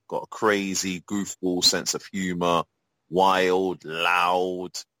like me, got a crazy goofball sense of humor. Wild,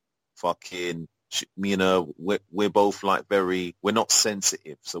 loud, fucking, me and her, we're both like we're not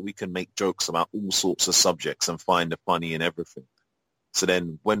sensitive, so we can make jokes about all sorts of subjects and find the funny in everything. So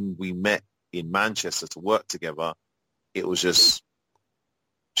then when we met in Manchester to work together, it was just,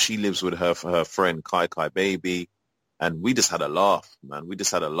 she lives with her friend Kai Kai Baby, and we just had a laugh, man. We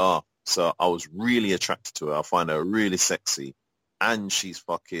just had a laugh. So I was really attracted to her. I find her really sexy, and she's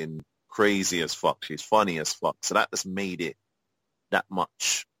fucking crazy as fuck. She's funny as fuck. So that just made it that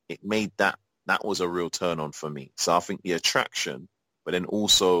much. It made that was a real turn on for me. So I think the attraction, but then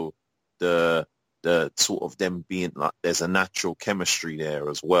also the sort of them being like, there's a natural chemistry there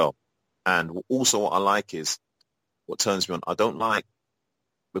as well. And also what I like is, what turns me on, I don't like,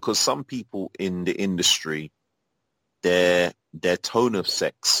 because some people in the industry, their tone of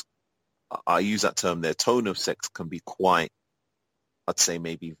sex, I use that term, their tone of sex can be quite, I'd say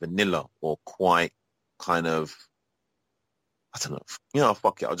maybe vanilla, or quite kind of, I don't know,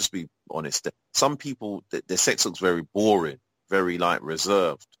 fuck it, I'll just be honest. Some people, their sex looks very boring, very like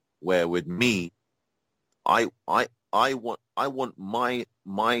reserved, where with me, I want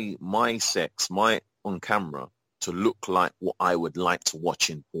my sex, my on camera, to look like what I would like to watch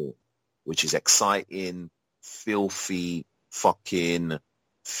in porn, which is exciting, filthy, fucking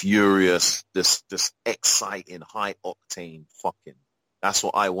furious, this exciting, high octane fucking. That's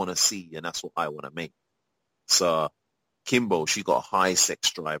what I want to see, and that's what I want to make. So Kimbo, she got a high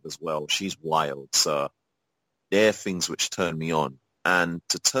sex drive as well. She's wild. So they're things which turn me on. And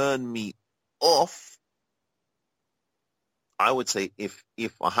to turn me off, I would say if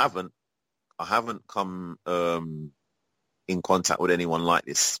I haven't come in contact with anyone like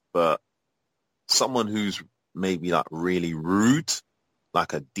this, but someone who's maybe like really rude,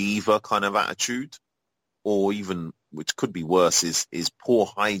 like a diva kind of attitude, or even, which could be worse, is poor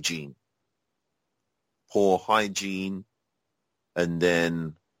hygiene. Poor hygiene, and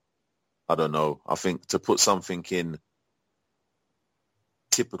then, I don't know, I think to put something in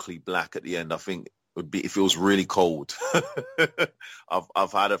typically black at the end, I think would be if it was really cold.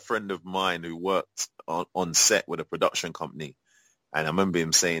 I've had a friend of mine who worked on set with a production company, and I remember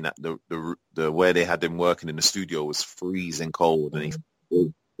him saying that the where they had him working in the studio was freezing cold, and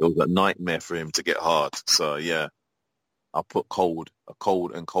it was a nightmare for him to get hard. So yeah, I put a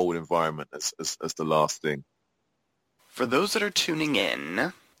cold environment as the last thing. For those that are tuning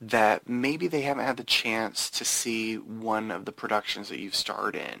in, that maybe they haven't had the chance to see one of the productions that you've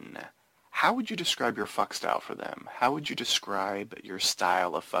starred in, how would you describe your fuck style for them? How would you describe your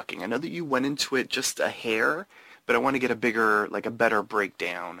style of fucking? I know that you went into it just a hair, but I want to get a better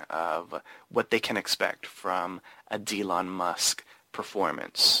breakdown of what they can expect from a DEELON MUSK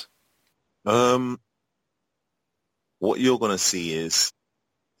performance. What you're going to see is,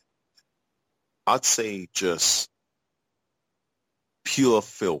 I'd say, just pure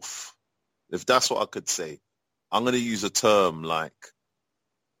filth. If that's what I could say. I'm going to use a term like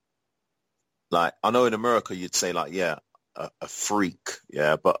I know in America you'd say like, yeah, a freak,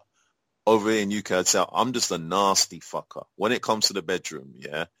 yeah, but over here in UK I'd say I'm just a nasty fucker. When it comes to the bedroom,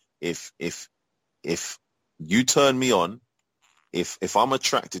 yeah, if you turn me on, if I'm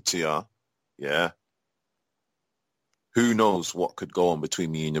attracted to you, yeah, who knows what could go on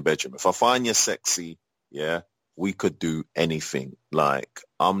between me and your bedroom. If I find you sexy, yeah, we could do anything. Like,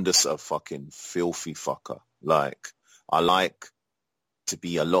 I'm just a fucking filthy fucker. Like, I like to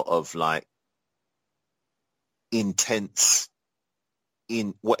be a lot of like intense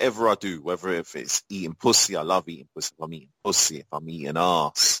in whatever I do, whether if it's eating pussy, I love eating pussy. If I'm eating pussy, if I'm eating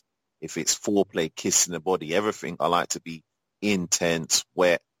ass, if it's foreplay, kissing the body, everything, I like to be intense,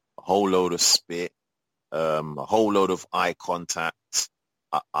 wet, a whole load of spit, a whole load of eye contact.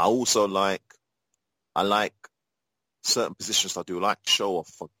 I also like certain positions I do, like show off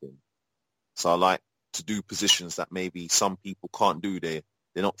fucking. So I like to do positions that maybe some people can't do. They're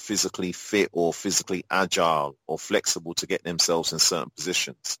not physically fit or physically agile or flexible to get themselves in certain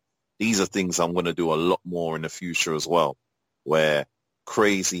positions. These are things I'm going to do a lot more in the future as well, where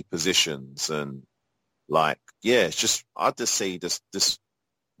crazy positions and like, yeah, it's just, I'd just say this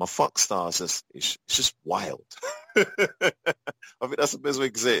my fuck style is just, it's just wild. I think that's the best way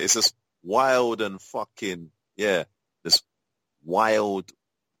to say it. It's just wild and fucking, yeah, just wild,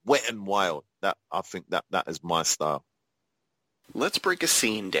 wet and wild. That, I think that is my style. Let's break a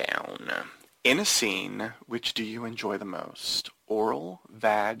scene down. In a scene, which do you enjoy the most? Oral,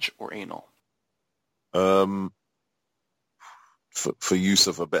 vag, or anal? For use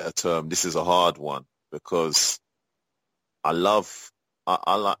of a better term, this is a hard one because I love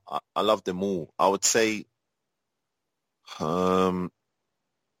them all. I would say I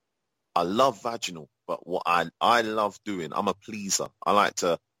love vaginal, but what I love doing, I'm a pleaser. I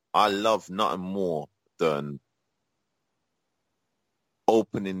love nothing more than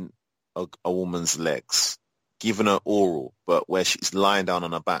opening a woman's legs, giving her oral, but where she's lying down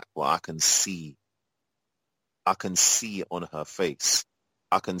on her back, where I can see it on her face.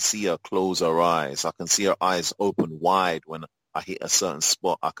 I can see her close her eyes. I can see her eyes open wide when I hit a certain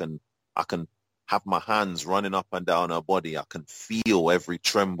spot. I can have my hands running up and down her body. I can feel every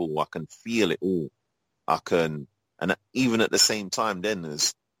tremble. I can feel it all. And even at the same time, then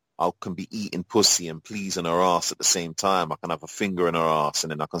I can be eating pussy and pleasing her ass at the same time. I can have a finger in her ass and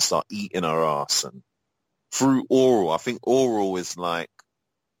then I can start eating her ass. And through oral, I think oral is like,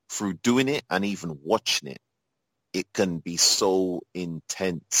 through doing it and even watching it, it can be so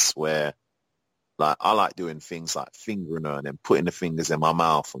intense where, like, I like doing things like fingering her and then putting the fingers in my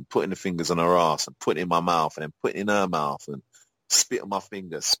mouth and putting the fingers on her ass and putting it in my mouth and then putting it in her mouth and spitting my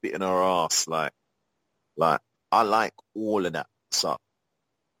fingers, spitting her ass. Like I like all of that. So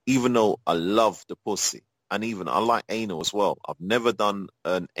even though I love the pussy and even I like anal as well, I've never done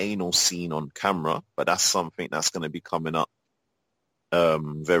an anal scene on camera, but that's something that's going to be coming up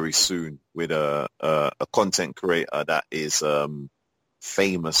very soon with a content creator that is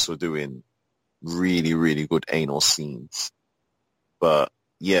famous for doing really, really good anal scenes. But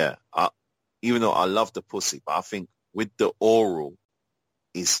yeah, even though I love the pussy, but I think with the oral,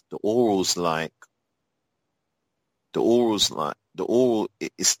 it's like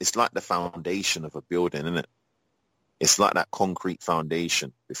the foundation of a building, isn't it? It's like that concrete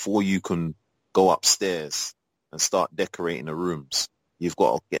foundation. Before you can go upstairs and start decorating the rooms, you've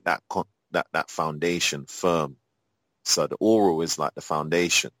got to get that foundation firm. So the oral is like the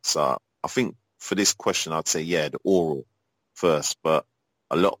foundation. So I think for this question, I'd say, yeah, the oral first, but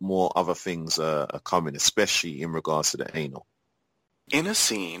a lot more other things are coming, especially in regards to the anal. In a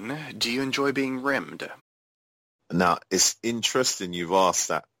scene, do you enjoy being rimmed? Now, it's interesting you've asked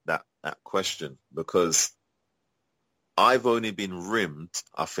that question, because I've only been rimmed,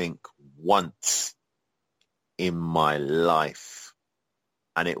 I think, once in my life.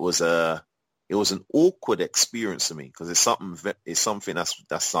 And it was an awkward experience for me, because it's something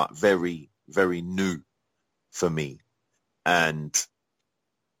that's like very, very new for me. And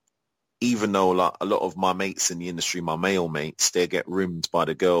even though like a lot of my mates in the industry, my male mates, they get rimmed by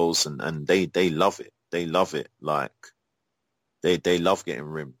the girls and they love it. They love it. Like they love getting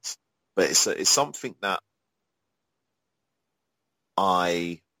rimmed. But it's something that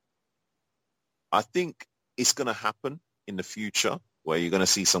I think it's going to happen in the future, where you're going to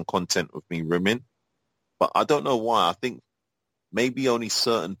see some content of me rimming. But I don't know why. I think maybe only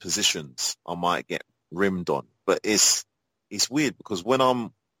certain positions I might get rimmed on. But it's weird, because when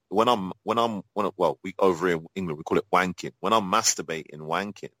we over in England we call it wanking. When I'm masturbating,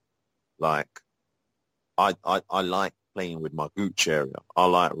 wanking, like I like playing with my gooch area. I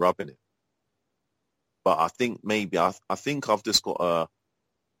like rubbing it. But I think maybe I think I've just got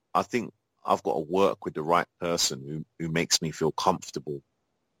I think I've got to work with the right person who makes me feel comfortable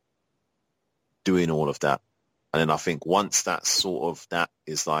doing all of that. And then I think once that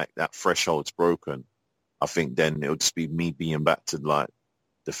is like that threshold's broken, I think then it'll just be me being back to like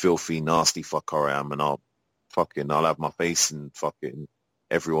the filthy, nasty fucker I am, and I'll have my face in fucking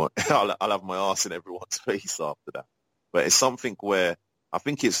everyone. I'll have my ass in everyone's face after that. But it's something where I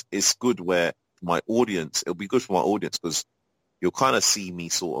think it's good where it'll be good for my audience, because you'll kind of see me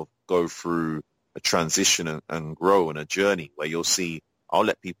sort of go through a transition and grow in a journey where I'll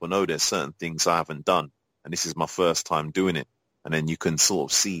let people know there's certain things I haven't done, and this is my first time doing it. And then you can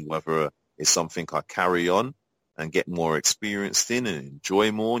sort of see whether it's something I carry on and get more experienced in and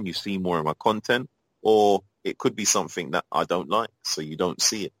enjoy more, and you see more of my content, or it could be something that I don't like, so you don't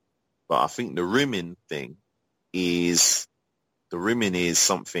see it. But I think the rimming is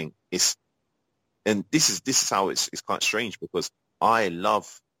something, and this is how it's quite strange, because I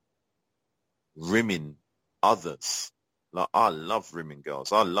love rimming others. Like, I love rimming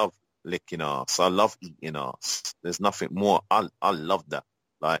girls. I love licking ass. I love eating ass. There's nothing more. I love that.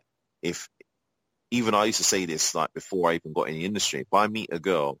 Like, even I used to say this, like, before I even got in the industry, if I meet a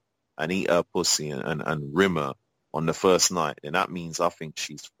girl and eat her pussy and rim her on the first night, then that means I think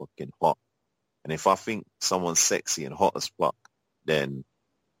she's fucking hot. And if I think someone's sexy and hot as fuck, then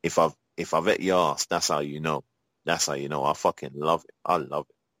if I've ate your ass, that's how you know. That's how you know. I fucking love it. I love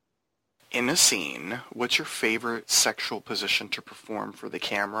it. In a scene, what's your favorite sexual position to perform for the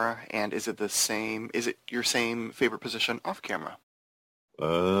camera, and is it your same favorite position off camera?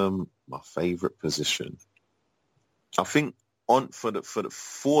 My favorite position, I think for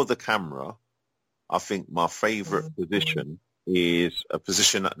the camera, I think my favorite position is a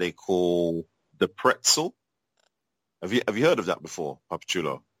position that they call the pretzel. Have you heard of that before, Papi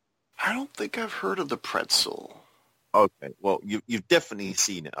Chulo? I don't think I've heard of the pretzel. Okay, well, you've definitely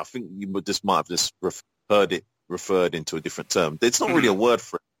seen it. I think you might have just heard it referred into a different term. It's not really a word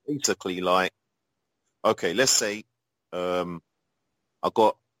for it. Basically, like, okay, let's say I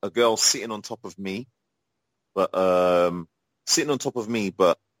got a girl sitting on top of me, but our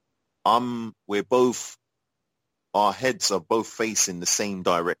heads are both facing the same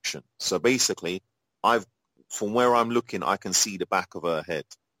direction. So basically, from where I'm looking, I can see the back of her head.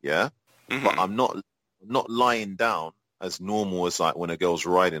 Yeah, but I'm not lying down as normal as like when a girl's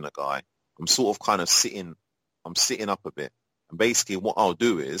riding a guy. I'm sort of kind of sitting. I'm sitting up a bit, and basically what I'll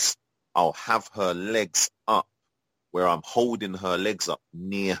do is I'll have her legs up, where I'm holding her legs up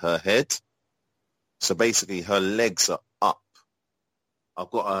near her head. So basically her legs are up. I've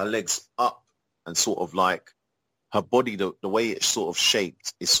got her legs up, and sort of like her body, the way it's sort of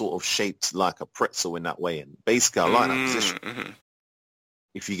shaped, is sort of shaped like a pretzel in that way. And basically I like that position.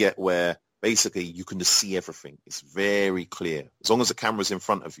 If you get where basically you can just see everything. It's very clear. As long as the camera's in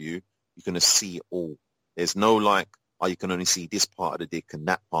front of you, you're going to see it all. There's no like, oh, you can only see this part of the dick and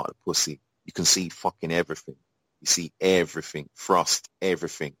that part of the pussy. You can see fucking everything. You see everything. Thrust,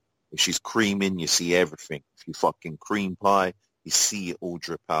 everything. If she's creaming, you see everything. If you fucking cream pie, you see it all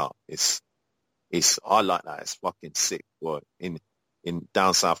drip out. I like that. It's fucking sick. Boy. In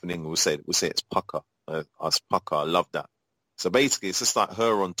down south in England, we say it's pucker. It's pucker. I love that. So basically, it's just like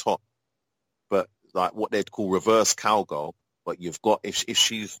her on top, but like what they'd call reverse cowgirl. But you've got, if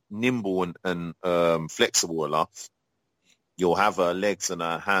she's nimble and flexible enough, you'll have her legs and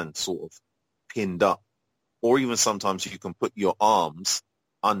her hands sort of pinned up or even sometimes you can put your arms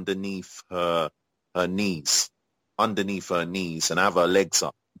underneath her knees, and have her legs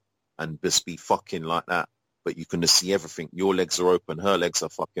up and just be fucking like that. But you can just see everything. Your legs are open, her legs are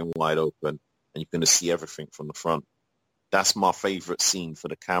fucking wide open, and you can just see everything from the front. That's my favorite scene for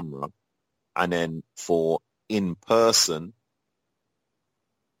the camera. And then for in person,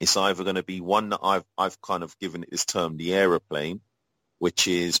 it's either going to be one that I've kind of given it this term, the aeroplane, which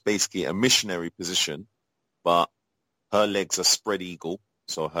is basically a missionary position, but her legs are spread eagle.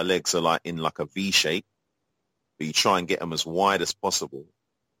 So her legs are like in like a V shape, but you try and get them as wide as possible.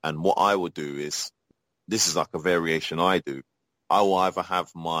 And what I would do is, this is like a variation I do. I will either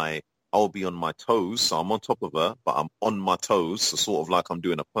have I will be on my toes, so I'm on top of her, but I'm on my toes, so sort of like I'm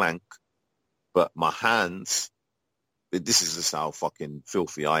doing a plank, but my hands, this is just how fucking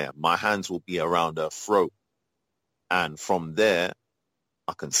filthy I am. My hands will be around her throat. And from there,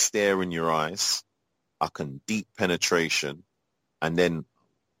 I can stare in your eyes. I can deep penetration. And then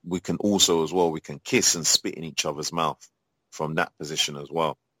we can also as well, we can kiss and spit in each other's mouth from that position as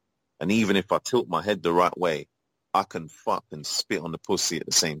well. And even if I tilt my head the right way, I can fuck and spit on the pussy at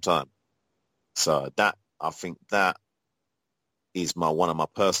the same time. So that, I think that is one of my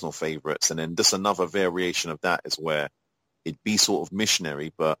personal favorites. And then just another variation of that is where it'd be sort of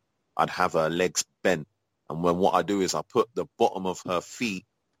missionary, but I'd have her legs bent. And when what I do is I put the bottom of her feet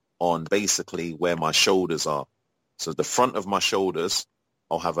on basically where my shoulders are. So the front of my shoulders,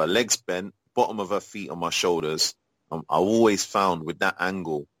 I'll have her legs bent, bottom of her feet on my shoulders. I've always found with that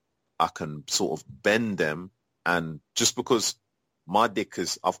angle, I can sort of bend them. And just because my dick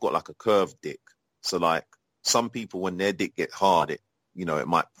I've got like a curved dick. So like some people, when their dick get hard, it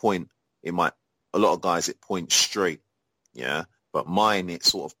might point, a lot of guys, it points straight. Yeah. But mine, it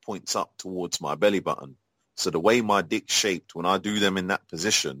sort of points up towards my belly button. So the way my dick's shaped, when I do them in that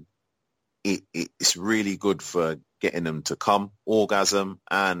position, it's really good for getting them to come, orgasm,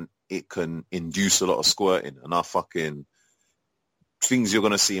 and it can induce a lot of squirting. And things you're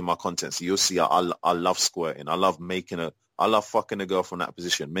going to see in my content. So you'll see I love squirting. I love fucking a girl from that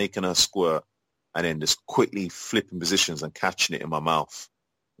position, making her squirt, and then just quickly flipping positions and catching it in my mouth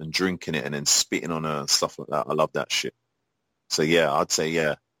and drinking it and then spitting on her and stuff like that. I love that shit. So yeah, I'd say,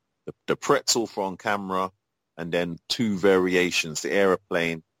 yeah, the pretzel for on camera, and then two variations, the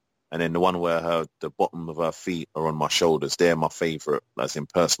aeroplane, and then the one where the bottom of her feet are on my shoulders. They're my favorite, as in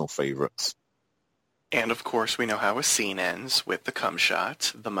personal favorites. And of course, we know how a scene ends with the cum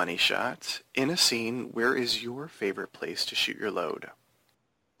shot, the money shot. In a scene, where is your favorite place to shoot your load?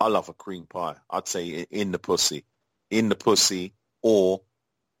 I love a cream pie. I'd say in the pussy. In the pussy, or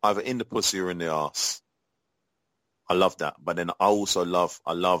either in the pussy or in the arse. I love that. But then I also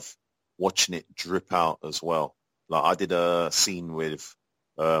love watching it drip out as well. Like I did a scene with,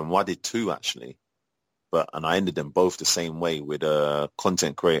 I did two actually, and I ended them both the same way with a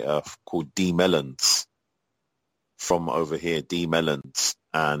content creator called D Melons from over here, D Melons.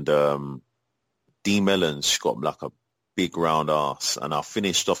 And D Melons, she got like a big round ass, and I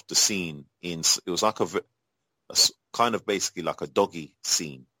finished off the scene it was like a kind of basically like a doggy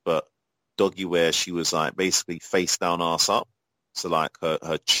scene, but doggy where she was like basically face down, ass up. So like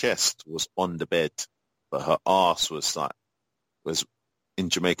her chest was on the bed, but her ass was in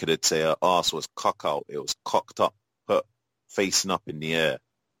Jamaica they'd say her ass was cock out. It was cocked up, put facing up in the air.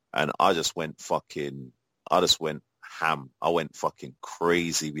 And I just went ham. I went fucking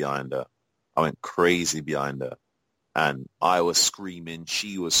crazy behind her. And I was screaming,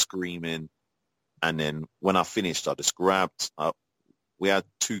 she was screaming. And then when I finished, I just grabbed up. We had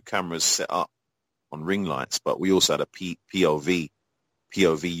two cameras set up on ring lights, but we also had a POV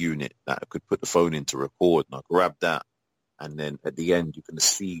unit that I could put the phone in to record. And I grabbed that. And then at the end, you can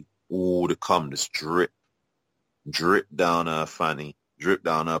see all the cum just drip down her fanny, drip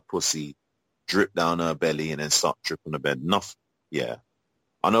down her pussy, drip down her belly, and then start dripping the bed. Enough. Yeah.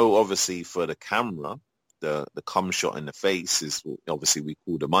 I know obviously for the camera, the cum shot in the face is obviously we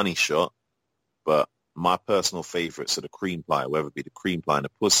call the money shot, but my personal favorites are the cream pie, whether it be the cream pie in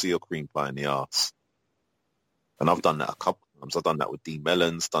the pussy or cream pie in the arse. And I've done that a couple of times. I've done that with D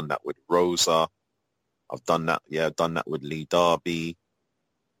Melons, done that with Rosa. I've done that with Lee Darby.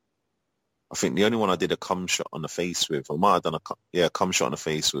 I think the only one I did a cum shot on the face with, I might have done a cum shot on the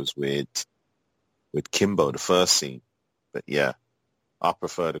face was with Kimbo, the first scene. But yeah, I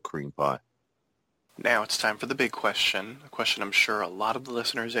prefer the cream pie. Now it's time for the big question, a question I'm sure a lot of the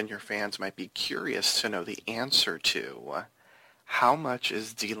listeners and your fans might be curious to know the answer to. How much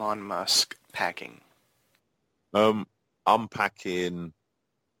is DEELON MUSK packing? I'm packing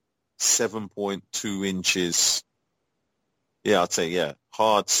 7.2 inches Yeah, I'd say, yeah,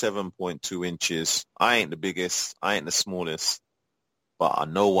 hard 7.2 inches. I ain't the biggest, I ain't the smallest, but I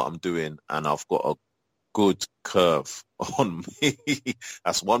know what I'm doing and I've got a good curve on me.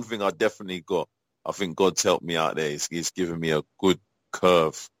 That's one thing I definitely got. I think God's helped me out there. He's given me a good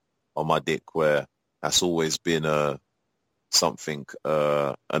curve on my dick where that's always been something,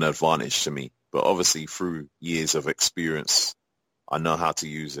 an advantage to me. But obviously through years of experience, I know how to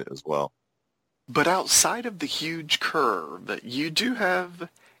use it as well. But outside of the huge curve, you do have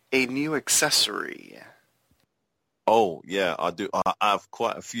a new accessory. Oh, yeah, I do. I have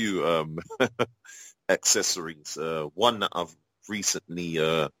quite a few accessories. One that I've recently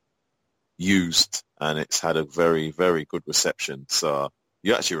used, and it's had a very, very good reception. So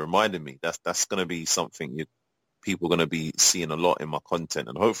you actually reminded me. That's going to be something people are going to be seeing a lot in my content,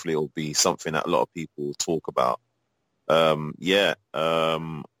 and hopefully it'll be something that a lot of people will talk about.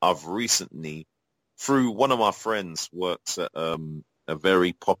 I've recently, through one of my friends, works at a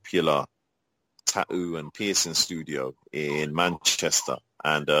very popular tattoo and piercing studio in Manchester,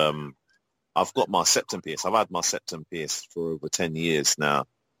 and I've got my septum pierced. I've had my septum pierced for over 10 years now.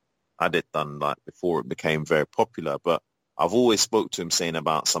 I had it done like before it became very popular, but I've always spoke to him saying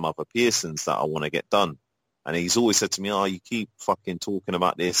about some other piercings that I want to get done. And he's always said to me, oh, you keep fucking talking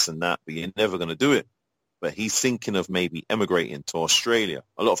about this and that, but you're never going to do it. But he's thinking of maybe emigrating to Australia.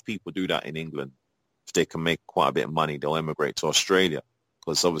 A lot of people do that in England. If they can make quite a bit of money, they'll emigrate to Australia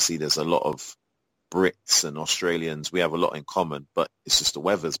because obviously there's a lot of Brits and Australians. We have a lot in common, but it's just the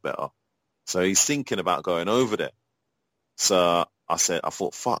weather's better. So he's thinking about going over there. So I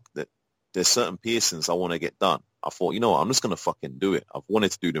thought, fuck, that there's certain piercings I want to get done. I thought, you know what, I'm just going to fucking do it. I've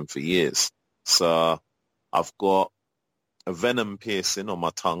wanted to do them for years. So I've got a venom piercing on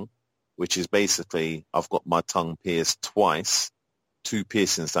my tongue, which is basically I've got my tongue pierced twice, two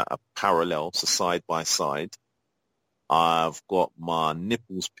piercings that are parallel, so side by side. I've got my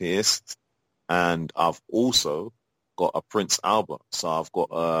nipples pierced, and I've also got a Prince Albert. So I've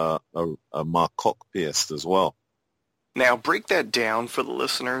got my cock pierced as well. Now, break that down for the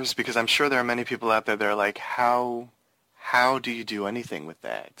listeners, because I'm sure there are many people out there that are like, how do you do anything with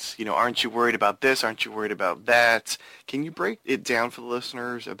that? You know, aren't you worried about this? Aren't you worried about that? Can you break it down for the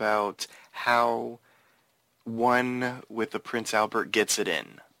listeners about how one with the Prince Albert gets it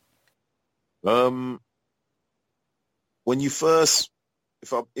in? When you first,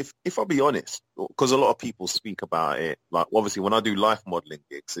 if I'll be honest, because a lot of people speak about it, like obviously when I do life modeling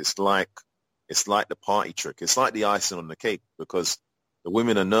gigs, it's like the party trick. It's like the icing on the cake because the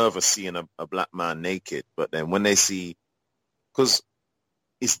women are nervous seeing a black man naked, but then when they see, because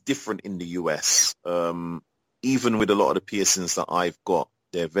it's different in the US, even with a lot of the piercings that I've got,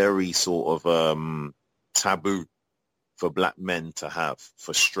 they're very sort of taboo for black men to have,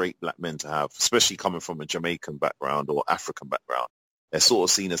 for straight black men to have, especially coming from a Jamaican background or African background. They're sort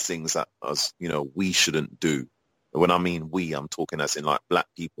of seen as things that, as you know, we shouldn't do. When I mean we, I'm talking as in like black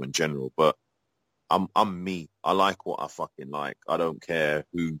people in general, but I'm me. I like what I fucking like. I don't care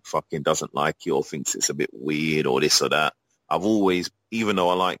who fucking doesn't like it or thinks it's a bit weird or this or that. I've always, even though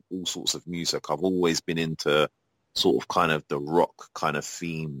I like all sorts of music, I've always been into sort of kind of the rock kind of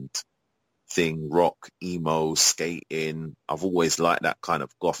themed thing, rock, emo, skating. I've always liked that kind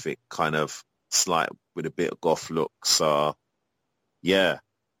of gothic kind of slight with a bit of goth look. So yeah.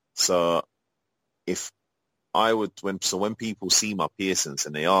 So if I would, when people see my piercings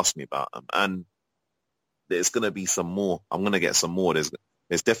and they ask me about them, and there's going to be some more, I'm going to get some more. There's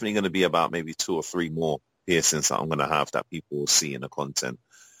definitely going to be about maybe 2 or 3 more piercings that I'm going to have that people will see in the content.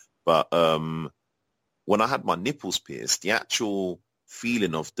 But when I had my nipples pierced, the actual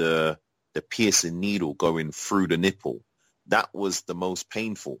feeling of the piercing needle going through the nipple, that was the most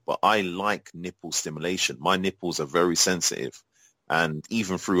painful. But I like nipple stimulation. My nipples are very sensitive. And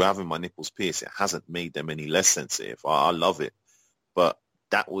even through having my nipples pierced, it hasn't made them any less sensitive. I love it. But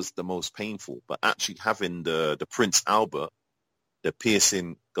that was the most painful. But actually having the Prince Albert, the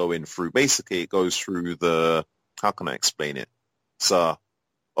piercing going through, basically it goes through the, how can I explain it? So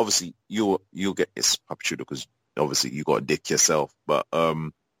obviously you'll get this, Papi Chulo, because obviously you got a dick yourself. But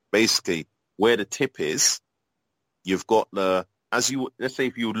basically where the tip is, you've got let's say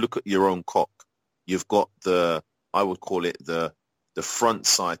if you look at your own cock, you've got I would call it the front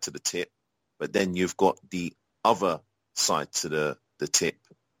side to the tip, but then you've got the other side to the tip,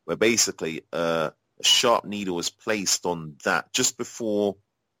 where basically a sharp needle is placed on that just before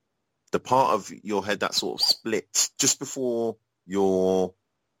the part of your head that sort of splits, just before your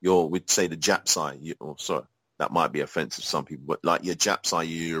we'd say the Japs eye. Sorry, that might be offensive to some people, but like your Japs eye,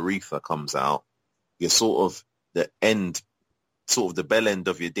 your urethra comes out, you're sort of the end, sort of the bell end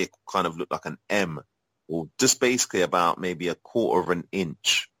of your dick kind of look like an M, or just basically about maybe a quarter of an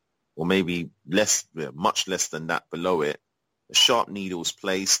inch, or maybe less, much less than that below it. A sharp needle is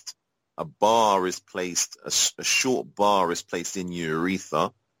placed. A bar is placed. A short bar is placed in your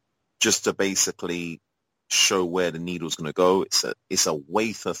urethra, just to basically show where the needle's going to go. It's a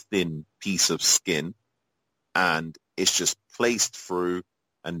wafer thin piece of skin, and it's just placed through,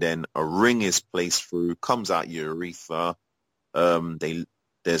 and then a ring is placed through, comes out your urethra.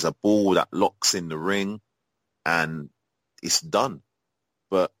 There's a ball that locks in the ring, and it's done.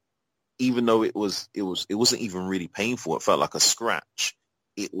 But even though it wasn't even really painful, it felt like a scratch.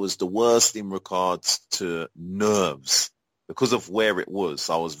 It was the worst in regards to nerves. Because of where it was,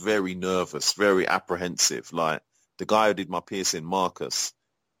 I was very nervous, very apprehensive. Like the guy who did my piercing, Marcus,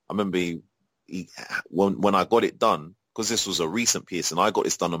 I remember when I got it done, because this was a recent piercing, I got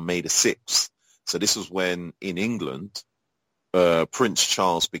this done on May the 6th. So this was when in England, Prince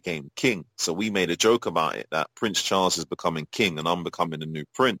Charles became king. So we made a joke about it, that Prince Charles is becoming king and I'm becoming the new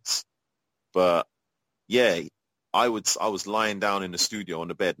prince. But yeah, I was lying down in the studio on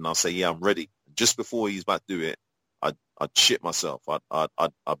the bed, and I'll say, yeah, I'm ready. Just before he's about to do it, I'd shit myself.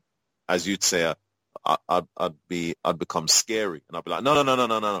 I'd as you'd say, I'd become scary, and I'd be like,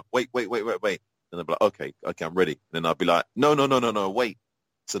 no, wait. And I'd be like, okay, I'm ready. And then I'd be like, no, wait.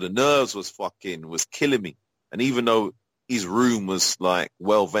 So the nerves was killing me. And even though his room was like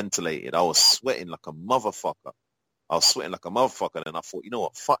well ventilated, I was sweating like a motherfucker. And I thought, you know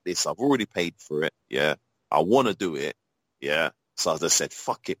what, fuck this. I've already paid for it. Yeah. I want to do it. Yeah. So I just said,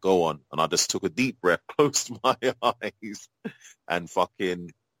 fuck it, go on. And I just took a deep breath, closed my eyes, and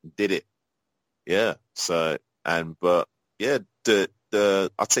fucking did it. Yeah. So, but yeah,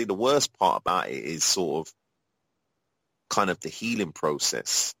 I'd say the worst part about it is sort of kind of the healing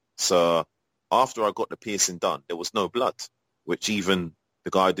process. So after I got the piercing done, there was no blood, which even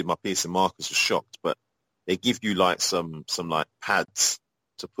the guy who did my piercing, Marcus, was shocked. But they give you like some like pads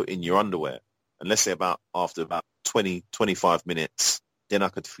to put in your underwear. And let's say after about 20, 25 minutes, then I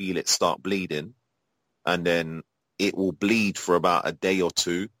could feel it start bleeding. And then it will bleed for about a day or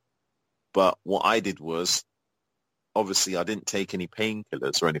two. But what I did was, obviously, I didn't take any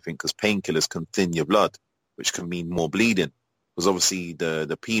painkillers or anything, because painkillers can thin your blood, which can mean more bleeding. Because obviously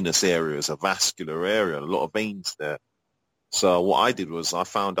the penis area is a vascular area, a lot of veins there. So what I did was I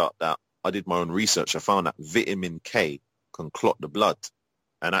found out that I did my own research. I found that vitamin K can clot the blood.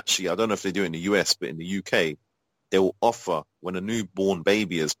 And actually, I don't know if they do it in the US, but in the UK, they will offer, when a newborn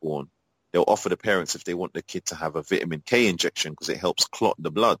baby is born, they'll offer the parents if they want the kid to have a vitamin K injection, because it helps clot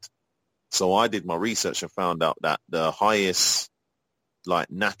the blood. So I did my research and found out that the highest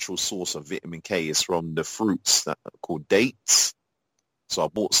like natural source of vitamin K is from the fruits that are called dates. So I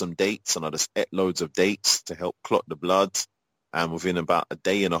bought some dates and I just ate loads of dates to help clot the blood. And within about a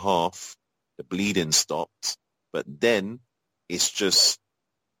day and a half, the bleeding stopped. But then it's just,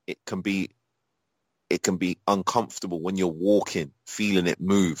 it can be uncomfortable when you're walking, feeling it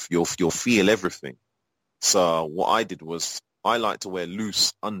move. You'll feel everything. So what I did was I like to wear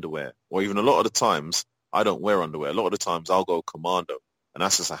loose underwear, or even a lot of the times I don't wear underwear. A lot of the times I'll go commando, and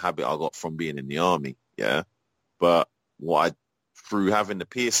that's just a habit I got from being in the army. Yeah. But through having the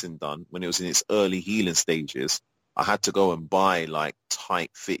piercing done, when it was in its early healing stages, I had to go and buy like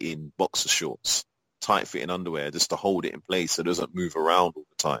tight fitting boxer shorts, tight fitting underwear, just to hold it in place so it doesn't move around all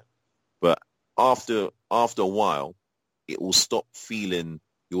the time. But after a while, it will stop feeling.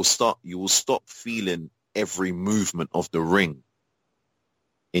 You will stop feeling every movement of the ring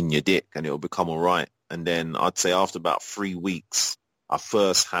in your dick, and it will become all right. And then I'd say after about 3 weeks, I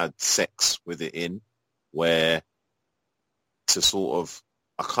first had sex with it in, where to sort of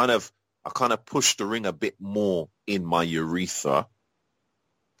I kind of pushed the ring a bit more in my urethra,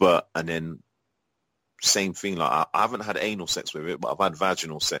 and then same thing, like I haven't had anal sex with it, but I've had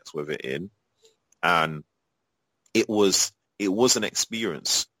vaginal sex with it in, and it was an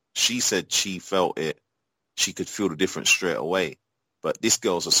experience. She said she felt it, she could feel the difference straight away. But this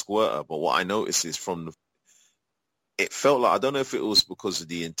girl's a squirter. But what I noticed is it felt like, I don't know if it was because of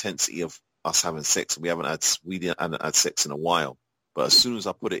the intensity of us having sex. We hadn't had sex in a while. But as soon as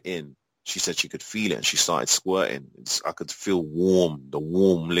I put it in, she said she could feel it, and she started squirting. I could feel the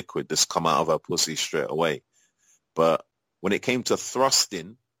warm liquid just come out of her pussy straight away. But when it came to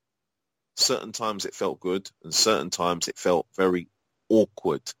thrusting, certain times it felt good, and certain times it felt very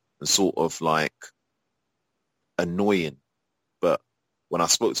awkward and sort of like annoying. But when I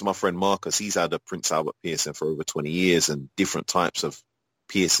spoke to my friend Marcus, he's had a Prince Albert piercing for over 20 years and different types of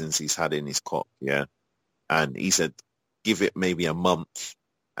piercings he's had in his cock, yeah. And he said, give it maybe a month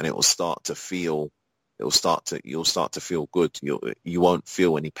and you'll start to feel good. You won't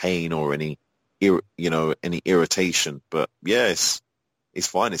feel any pain or any any irritation. But yeah, it's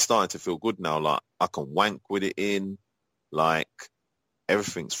fine. It's starting to feel good now. Like I can wank with it in, like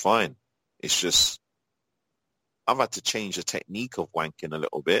everything's fine. It's just I've had to change the technique of wanking a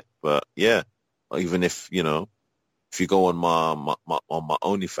little bit. But yeah, even if if you go on my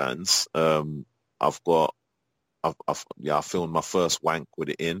OnlyFans, I filmed my first wank with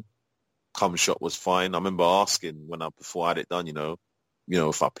it in. Cum shot was fine. I remember asking before I had it done,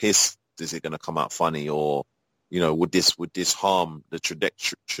 if I piss, is it going to come out funny, or would this harm the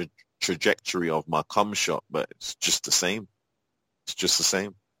trajectory of my cum shot? But it's just the same. It's just the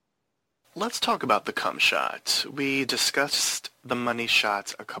same. Let's talk about the cum shot. We discussed the money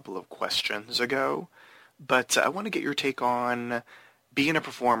shots a couple of questions ago, but I want to get your take on being a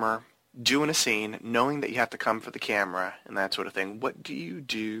performer, doing a scene, knowing that you have to come for the camera and that sort of thing. What do you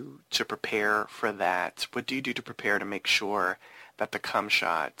do to prepare for that? What do you do to prepare to make sure that the cum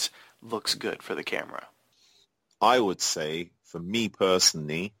shot looks good for the camera? I would say, for me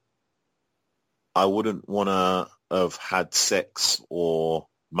personally, I wouldn't want to have had sex or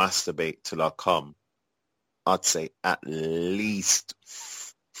masturbate till I come. I'd say at least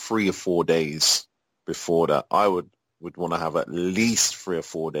 3 or 4 days before that. I would want to have at least 3 or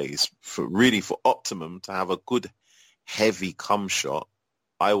 4 days for optimum to have a good heavy cum shot.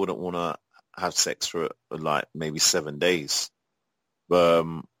 I wouldn't want to have sex for like maybe 7 days.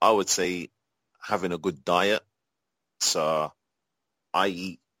 I would say having a good diet. So I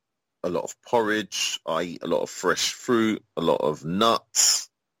eat a lot of porridge. I eat a lot of fresh fruit, a lot of nuts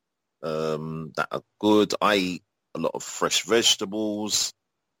that are good. I eat a lot of fresh vegetables.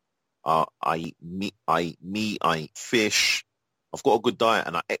 I eat meat. I eat fish. I've got a good diet,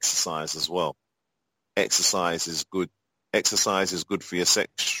 and I exercise as well. Exercise is good. Exercise is good for your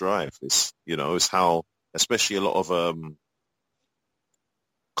sex drive. It's how, especially a lot of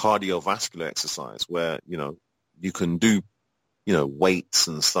cardiovascular exercise, where you can do weights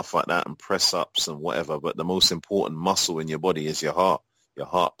and stuff like that and press ups and whatever, but the most important muscle in your body is your heart. Your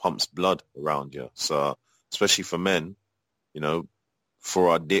heart pumps blood around you. So especially for men, for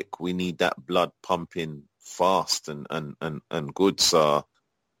our dick, we need that blood pumping fast and good. So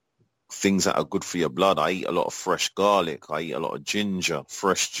things that are good for your blood, I eat a lot of fresh garlic. I eat a lot of ginger,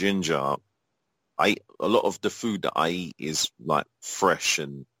 fresh ginger. A lot of the food that I eat is like fresh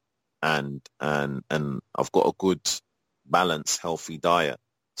and I've got a good balanced, healthy diet.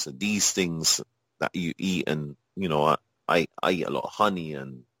 So these things that you eat, and I eat a lot of honey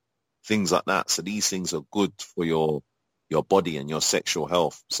and things like that. So these things are good for your body and your sexual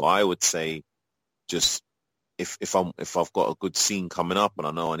health. So I would say, just if I've got a good scene coming up and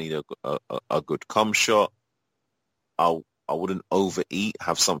I know I need a good cum shot, I wouldn't overeat.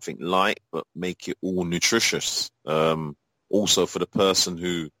 Have something light, but make it all nutritious. Also for the person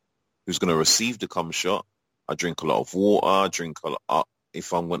who's going to receive the cum shot, I drink a lot of water.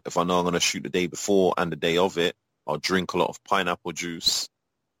 If I know I'm going to shoot the day before and the day of it, I'll drink a lot of pineapple juice.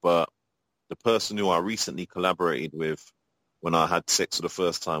 But the person who I recently collaborated with, when I had sex for the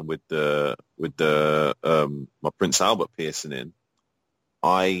first time with my Prince Albert piercing in,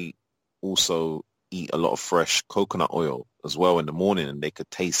 I also eat a lot of fresh coconut oil as well in the morning, and they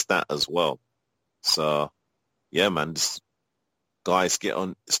could taste that as well. So yeah, man, just guys,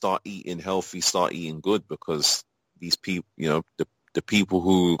 start eating healthy, start eating good, because these people, the people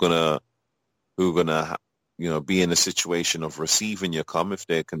who are gonna be in a situation of receiving your cum, if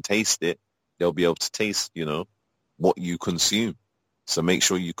they can taste it, they'll be able to taste, what you consume. So make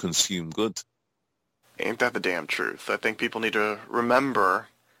sure you consume good. Ain't that the damn truth? I think people need to remember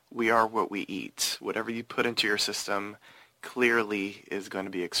we are what we eat. Whatever you put into your system clearly is going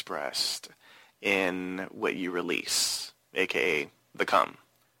to be expressed in what you release, aka the cum.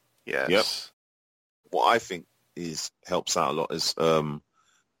 Yes. Yep. What I think helps out a lot is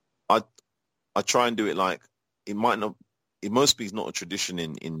I try and do it like, it mostly is not a tradition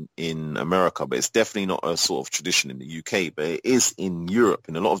in America, but it's definitely not a sort of tradition in the UK, but it is in Europe,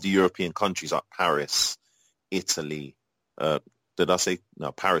 in a lot of the European countries like Paris, Italy. Did I say,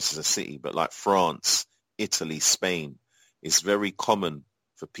 no, Paris is a city, but like France, Italy, Spain, it's very common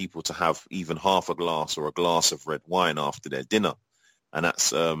for people to have even half a glass or a glass of red wine after their dinner. And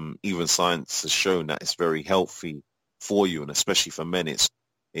that's, even science has shown that it's very healthy for you, and especially for men,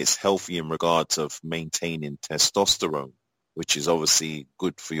 it's healthy in regards of maintaining testosterone, which is obviously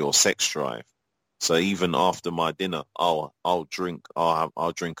good for your sex drive. So even after my dinner, I'll drink a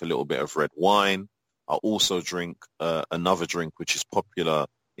little bit of red wine. I'll also drink another drink which is popular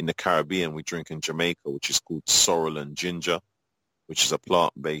in the Caribbean. We drink in Jamaica, which is called sorrel and ginger, which is a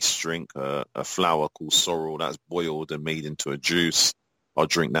plant-based drink, a flower called sorrel that's boiled and made into a juice. I'll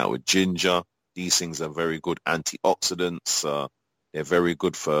drink that with ginger. These things are very good antioxidants. They're very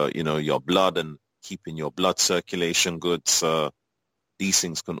good for, your blood and keeping your blood circulation good. So these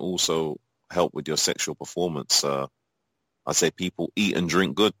things can also help with your sexual performance. I say people eat and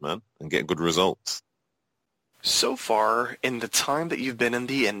drink good, man, and get good results. So far, in the time that you've been in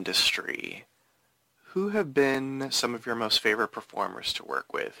the industry, who have been some of your most favorite performers to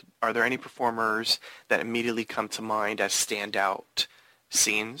work with? Are there any performers that immediately come to mind as standout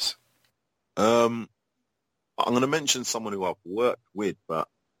scenes? I'm going to mention someone who I've worked with, but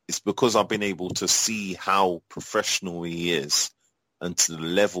it's because I've been able to see how professional he is and to the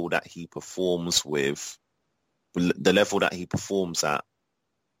level that he performs with, the level that he performs at,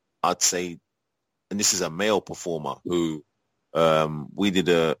 I'd say, and this is a male performer who we did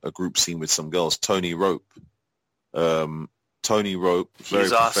a group scene with some girls, Tony Rope. Tony Rope, very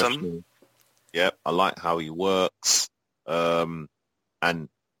He's professional. awesome. Yeah, I like how he works. And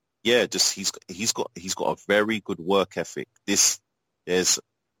yeah, just he's got a very good work ethic. This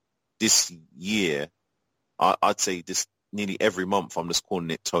year, I'd say this nearly every month. I'm just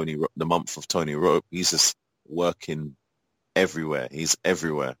calling it the month of Tony Rope. He's just working everywhere. He's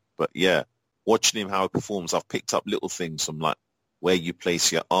everywhere. But yeah, watching him how he performs, I've picked up little things from like where you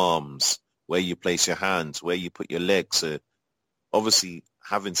place your arms, where you place your hands, where you put your legs. Obviously,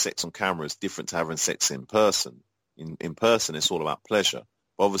 having sex on camera is different to having sex in person. In person, it's all about pleasure.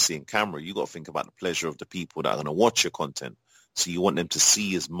 But obviously, in camera, you got to think about the pleasure of the people that are going to watch your content. So you want them to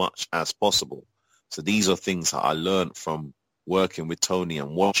see as much as possible. So these are things that I learned from working with Tony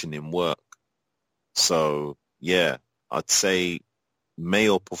and watching him work. So yeah, I'd say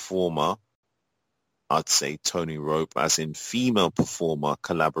male performer, I'd say Tony Rope, as in female performer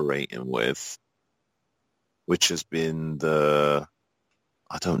collaborating with, which has been I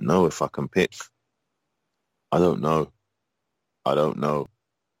don't know if I can pick. I don't know.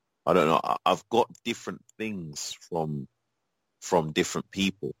 I've got different things from different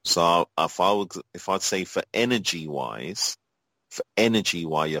people. So if I'd say for energy wise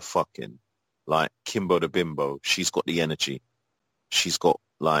you're fucking, like Kimbo the Bimbo, she's got the energy. She's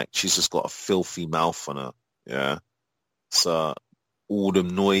just got a filthy mouth on her. Yeah. So all the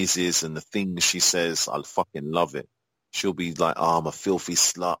noises and the things she says, I fucking love it. She'll be like, oh, I'm a filthy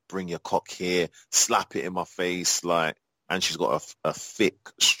slut, bring your cock here, slap it in my face, like, and she's got a thick,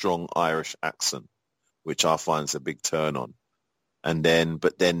 strong Irish accent, which I find is a big turn on. And then,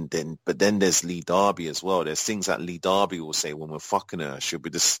 but then there's Lee Darby as well. There's things that Lee Darby will say when we're fucking her. She'll be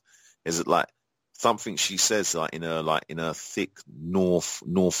just, is it like something she says like in her thick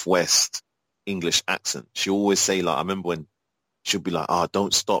northwest English accent. She always say like, I remember when she'll be like, oh,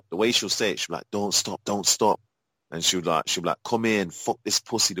 don't stop. The way she'll say it, she'll be like, don't stop. And she'll be like, come in, fuck this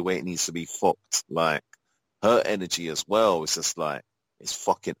pussy the way it needs to be fucked. Like her energy as well. It's just like, it's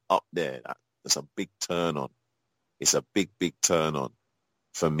fucking up there. That's a big turn on. It's a big turn on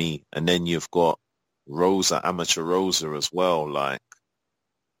for me. And then you've got Rosa, Amateur Rosa as well. Like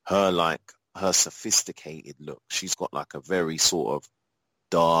her sophisticated look. She's got like a very sort of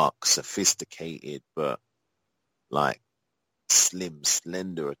dark, sophisticated, but like slim,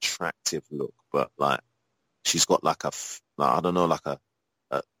 slender, attractive look. But like she's got like I don't know, like a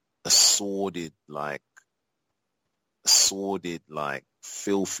sordid, like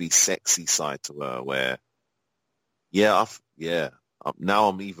filthy, sexy side to her where, now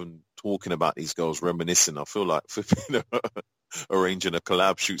I'm even talking about these girls reminiscing. I feel like arranging a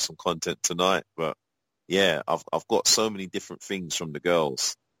collab, shoot some content tonight. But yeah, I've got so many different things from the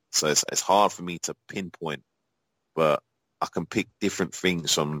girls, so it's hard for me to pinpoint. But I can pick different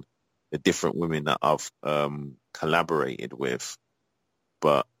things from the different women that I've collaborated with.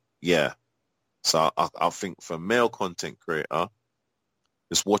 But yeah, so I think for male content creator,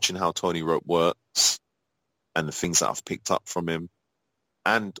 just watching how Tony Rope works and the things that I've picked up from him,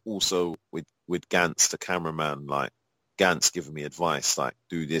 and also with Gantz, the cameraman, like Gantz giving me advice, like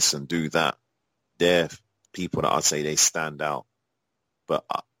do this and do that. They're people that I'd say they stand out. But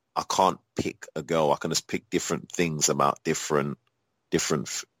I can't pick a girl. I can just pick different things about different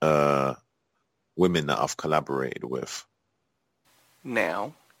women that I've collaborated with.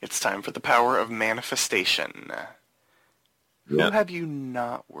 Now, it's time for the power of manifestation. Yeah. Who have you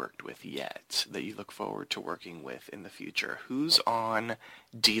not worked with yet that you look forward to working with in the future? Who's on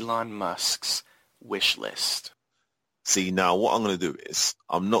DEELON MUSK's wish list? See, now what I'm going to do is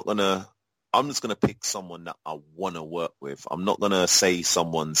I'm just going to pick someone that I want to work with. I'm not going to say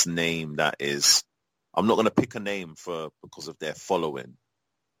someone's name I'm not going to pick a name because of their following.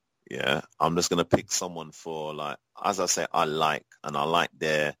 Yeah. I'm just going to pick someone for, like, as I say, I like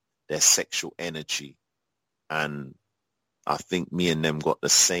their sexual energy. And I think me and them got the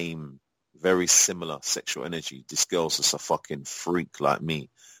same very similar sexual energy. This girl's just a fucking freak like me.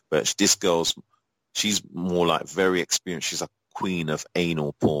 But she's more like very experienced. She's a queen of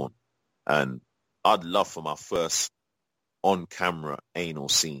anal porn. And I'd love for my first on-camera anal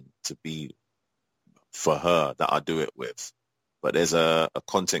scene to be for her that I do it with. But there's a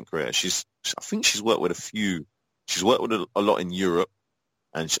content creator. I think she's worked with she's worked with a lot in Europe.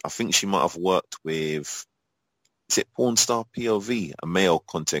 And I think she might have worked with, is it Porn Star POV, a male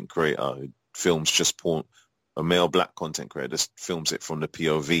content creator who films just porn, a male black content creator that films it from the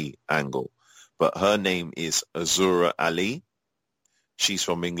POV angle. But her name is Azura Ali. She's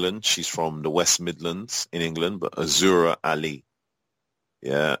from England. She's from the West Midlands in England, but Azura Ali.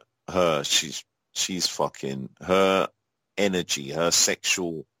 Yeah, she's fucking, her energy, her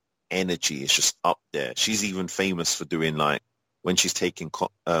sexual energy is just up there. She's even famous for doing like, when she's taking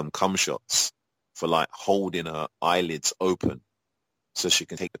cum shots, for like holding her eyelids open so she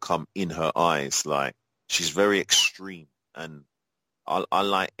can take the cum in her eyes. Like, she's very extreme, and I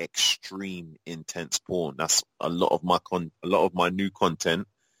like extreme intense porn. That's a lot of my new content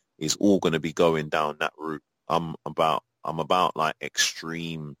is all going to be going down that route. I'm about like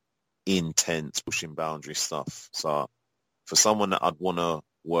extreme, intense, pushing boundary stuff. So for someone that I'd want to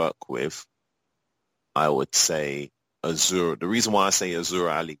work with, I would say Azura. The reason why I say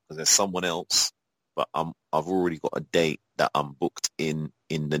Azura Ali, because there's someone else, but I've already got a date that I'm booked in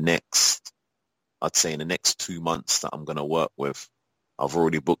the next, I'd say in the next 2 months that I'm going to work with. I've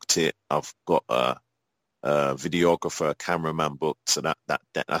already booked it. I've got a videographer, a cameraman booked, so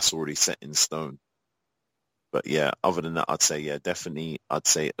that's already set in stone. But yeah, other than that, I'd say, yeah, definitely, I'd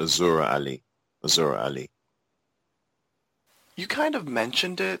say Azura Ali. Azura Ali. You kind of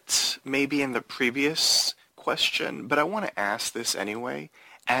mentioned it maybe in the previous question, but I want to ask this anyway.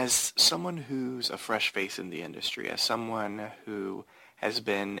 As someone who's a fresh face in the industry, as someone who has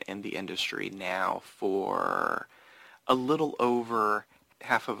been in the industry now for a little over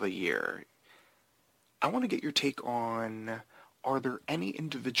half of a year, I want to get your take on, are there any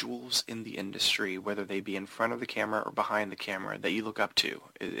individuals in the industry, whether they be in front of the camera or behind the camera, that you look up to?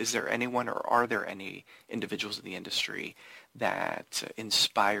 Is there anyone, or are there any individuals in the industry that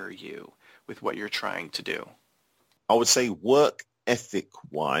inspire you with what you're trying to do? I would say work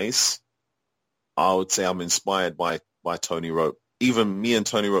ethic-wise, I would say I'm inspired by Tony Rope. Even me and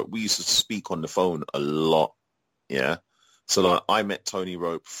Tony Rope, we used to speak on the phone a lot, yeah? So like, I met Tony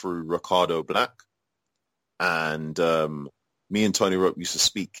Rope through Ricardo Black, and me and Tony Rope used to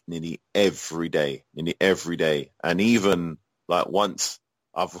speak nearly every day. And even like once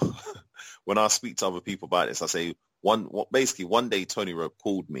when I speak to other people about this, I say one day Tony Rope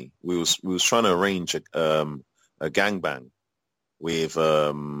called me. We was trying to arrange a gangbang with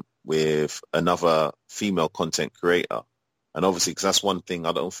another female content creator, and obviously because that's one thing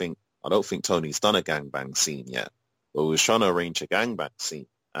I don't think Tony's done a gangbang scene yet. But we was trying to arrange a gangbang scene,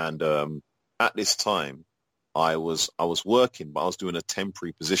 and at this time I was working, but I was doing a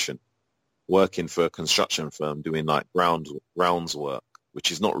temporary position, working for a construction firm, doing like grounds work,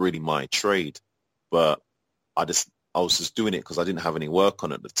 which is not really my trade, but I was just doing it because I didn't have any work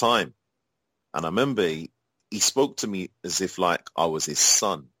on at the time. And I remember he spoke to me as if like I was his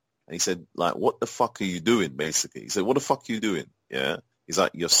son, and he said like, "What the fuck are you doing?" Basically, he said, "What the fuck are you doing?" Yeah, he's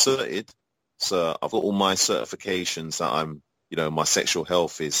like, "You're certed, so I've got all my certifications that I'm, my sexual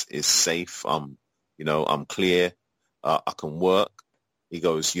health is safe. I'm clear. I can work." He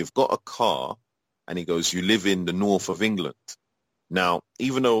goes, "You've got a car," and he goes, "You live in the north of England." Now,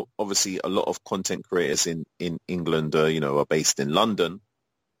 even though obviously a lot of content creators in England, are based in London,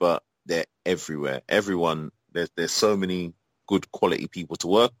 but they're everywhere. Everyone, there's so many good quality people to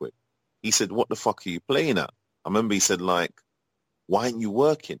work with. He said, "What the fuck are you playing at?" I remember he said, like, "Why aren't you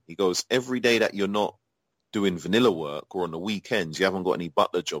working?" He goes, "Every day that you're not doing vanilla work or on the weekends, you haven't got any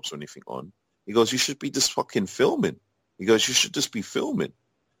butler jobs or anything on." He goes, "You should be just fucking filming." He goes, "You should just be filming."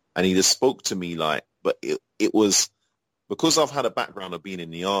 And he just spoke to me like, but it was, because I've had a background of being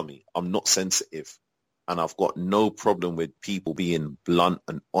in the army, I'm not sensitive, and I've got no problem with people being blunt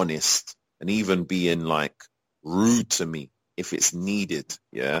and honest, and even being like rude to me if it's needed,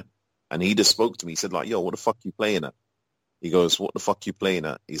 yeah? And he just spoke to me. He said like, "Yo, what the fuck you playing at?" He goes, "What the fuck you playing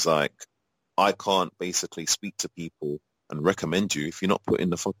at?" He's like, "I can't basically speak to people and recommend you if you're not putting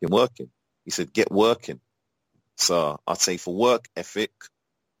the fucking work in." He said, "Get working." So I'd say for work ethic,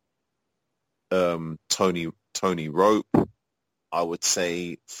 Tony Rope. I would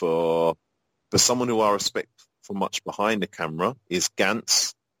say for someone who I respect for much behind the camera is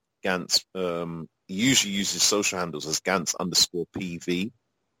Gantz. Gantz he usually uses social handles as Gantz_PV.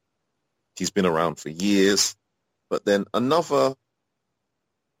 He's been around for years. But then another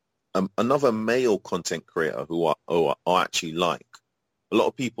Another male content creator who I actually like. A lot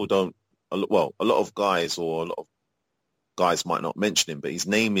of people don't. Well, a lot of guys or a lot of guys might not mention him, but his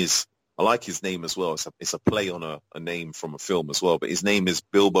name is. I like his name as well. It's a play on a name from a film as well. But his name is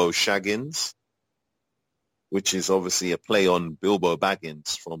Bilbo Shaggins, which is obviously a play on Bilbo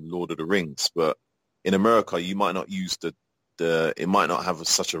Baggins from Lord of the Rings. But in America, you might not use the it might not have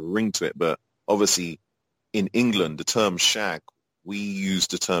such a ring to it. But obviously, in England, the term shag, we use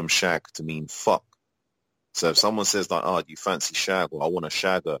the term shag to mean fuck. So if someone says like, "Oh, do you fancy shag?" or "I want a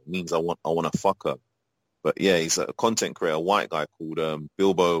shagger," it means I want to fuck her. But yeah, he's a content creator, a white guy called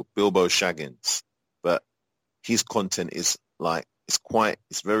Bilbo Shaggins. But his content is like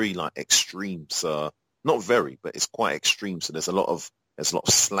it's very like extreme. So not very, but it's quite extreme. So there's a lot of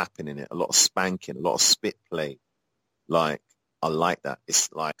slapping in it, a lot of spanking, a lot of spit play. Like I like that.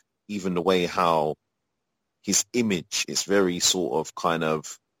 It's like even the way how his image is very sort of kind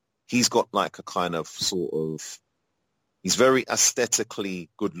of, he's got like a kind of sort of, he's very aesthetically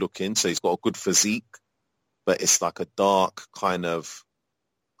good looking. So he's got a good physique, but it's like a dark kind of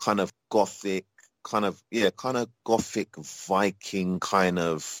gothic, kind of gothic Viking kind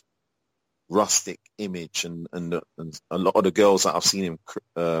of rustic image. And a lot of the girls that I've seen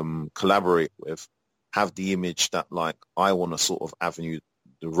him collaborate with have the image that like I want to sort of the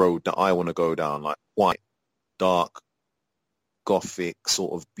road that I want to go down, like quite dark, gothic,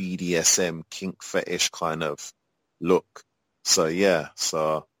 sort of BDSM, kink fetish kind of look. So yeah,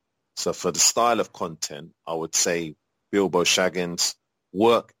 so for the style of content, I would say Bilbo Shaggins,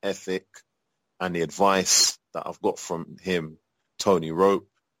 work ethic, and the advice that I've got from him, Tony Rope,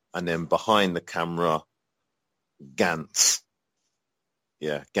 and then behind the camera, Gantz.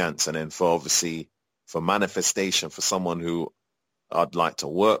 Yeah, Gantz. And then for manifestation, for someone who I'd like to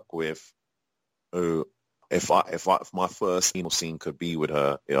work with, who if my first email scene could be with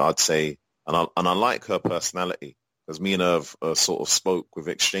her, you know, I'd say, and I like her personality, because me and her have sort of spoke with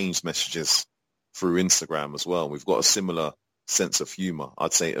exchanged messages through Instagram as well. We've got a similar sense of humor.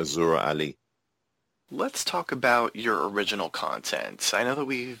 I'd say Azura Ali. Let's talk about your original content. I know that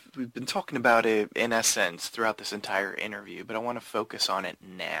we've been talking about it in essence throughout this entire interview, but I want to focus on it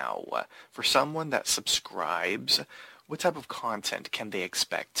now. For someone that subscribes, what type of content can they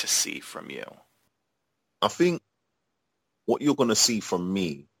expect to see from you? I think what you're going to see from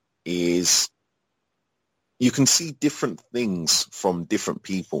me is you can see different things from different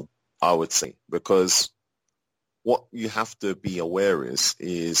people, I would say, because what you have to be aware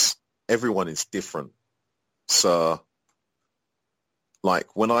is everyone is different. So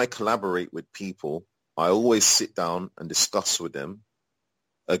like when I collaborate with people, I always sit down and discuss with them.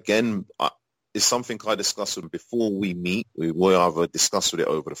 Again, it's something I discuss with them before we meet. We will either discuss with it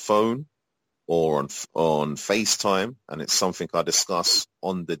over the phone or on FaceTime, and it's something I discuss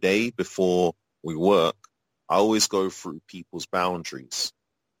on the day before we work. I always go through people's boundaries.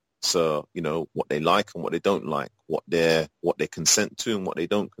 So, you know, what they like and what they don't like, what they consent to and what they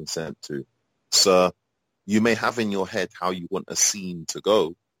don't consent to. So you may have in your head how you want a scene to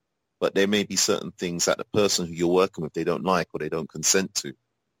go, but there may be certain things that the person who you're working with, they don't like or they don't consent to.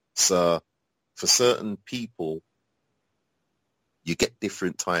 So for certain people, you get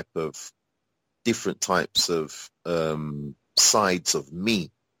different types of sides of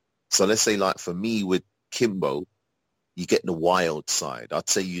me. So let's say like for me with Kimbo, you get the wild side. I'd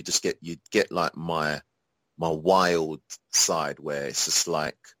say you get like my wild side where it's just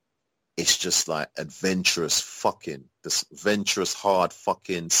like adventurous fucking, this adventurous hard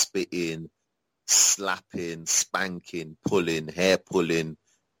fucking, spitting, slapping, spanking, pulling, hair pulling.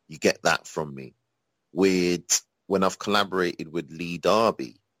 You get that from me. When I've collaborated with Lee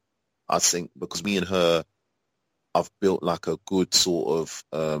Darby, I think because me and her, I've built like a good sort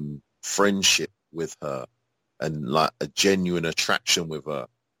of friendship with her and like a genuine attraction with her,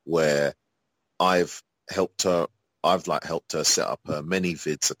 where I've helped her set up her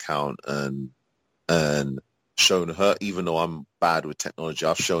ManyVids account and shown her, even though I'm bad with technology,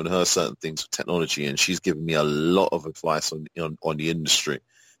 I've shown her certain things with technology, and she's given me a lot of advice on the industry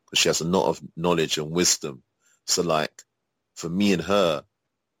because she has a lot of knowledge and wisdom. So like for me and her,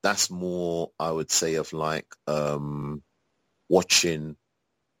 that's more, I would say, of like watching.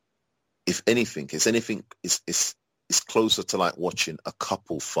 If anything, it's closer to like watching a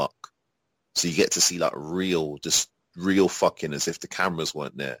couple fuck. So you get to see like real fucking, as if the cameras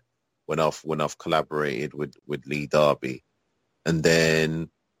weren't there when I've collaborated with Lee Darby. And then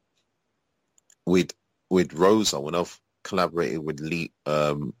with Rosa, when I've collaborated with Lee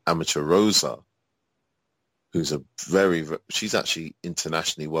Amateur Rosa, who's she's actually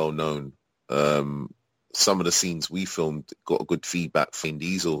internationally well known some of the scenes we filmed got a good feedback from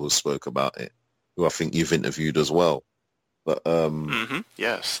Diesel, who spoke about it, who I think you've interviewed as well. But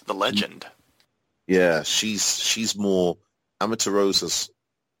yes, the legend. yeah, she's more Amateur Rosa's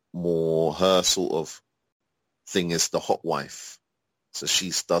more her sort of thing is the hot wife. So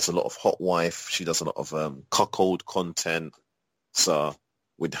she does a lot of hot wife. She does a lot of cuckold content. So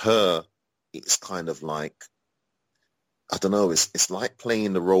with her, it's kind of like, I don't know. It's like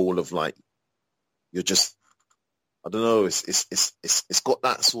playing the role of like you're just, I don't know. It's got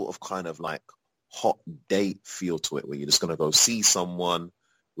that sort of kind of like hot date feel to it, where you're just gonna go see someone.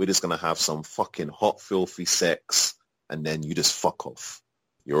 We're just gonna have some fucking hot, filthy sex, and then you just fuck off.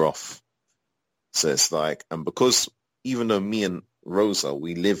 You're off. So it's like, and because even though me and Rosa,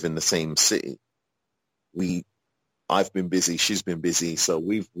 we live in the same city, I've been busy, she's been busy, so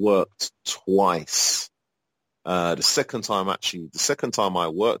we've worked twice. The second time I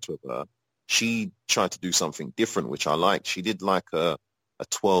worked with her, she tried to do something different, which I liked. She did like a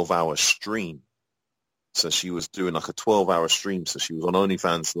 12-hour stream. So she was doing like a 12-hour stream. So she was on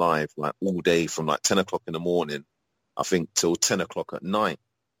OnlyFans live like all day from like 10 o'clock in the morning, I think, till 10 o'clock at night.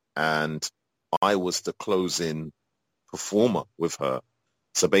 And I was the closing performer with her.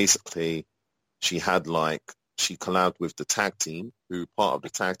 So basically she collabed with the tag team, who part of the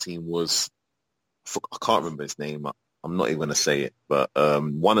tag team was, I can't remember his name. I'm not even going to say it, but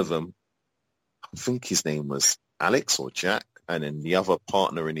one of them, I think his name was Alex or Jack, and then the other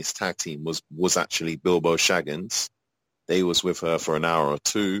partner in his tag team was actually Bilbo Shaggins. They was with her for an hour or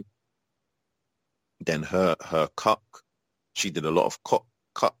two. Then her cuck, she did a lot of cuck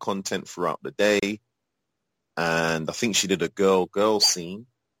content throughout the day, and I think she did a girl scene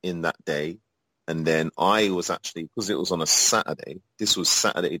in that day. And then I was actually, because it was on a Saturday, this was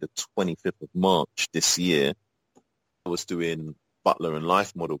Saturday the 25th of March this year, I was doing butler and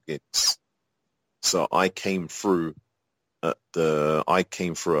life model gigs. So I came through about 8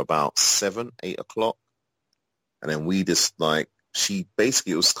 o'clock. And then we just like, it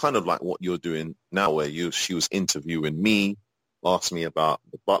was kind of like what you're doing now, where she was interviewing me, asked me about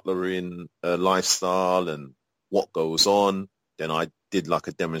the butlering lifestyle and what goes on. Then I did like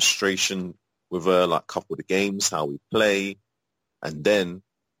a demonstration with her, like a couple of the games, how we play. And then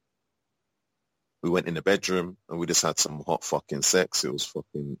we went in the bedroom and we just had some hot fucking sex. It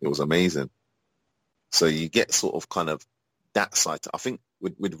was amazing. So you get sort of kind of that side. I think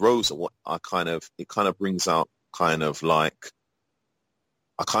with Rosa, it kind of brings out kind of like,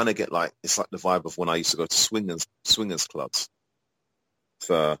 I kind of get like, it's like the vibe of when I used to go to swingers clubs.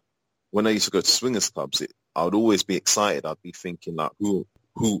 So when I used to go to swingers clubs, I would always be excited. I'd be thinking like, who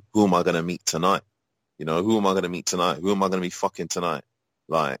am I going to meet tonight? You know, who am I going to meet tonight? Who am I going to be fucking tonight?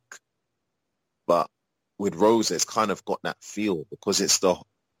 Like, but with Rosa, it's kind of got that feel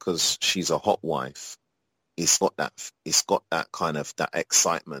because she's a hot wife. It's got that kind of, that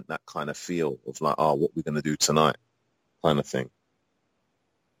excitement, that kind of feel of like, oh, what we're going to do tonight kind of thing.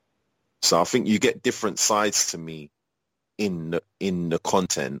 So I think you get different sides to me in the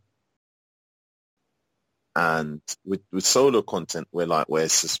content. And with solo content, where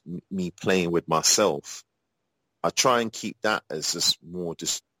it's just me playing with myself, I try and keep that as just more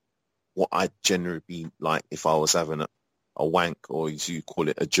just what I'd generally be like if I was having a wank, or as you call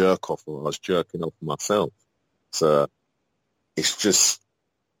it, a jerk off, or I was jerking off myself. So it's just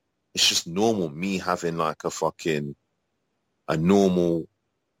normal, me having like a normal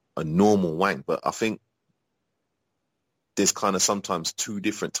wank. But I think there's kind of sometimes two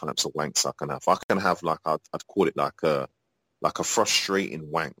different types of wanks I can have. I can have like, I'd call it like a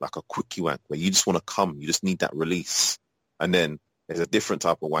frustrating wank, like a quickie wank, where you just want to come, you just need that release. And then there's a different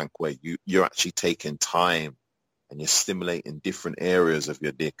type of wank where you're actually taking time and you're stimulating different areas of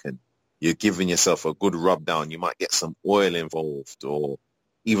your dick, and you're giving yourself a good rub down. You might get some oil involved, or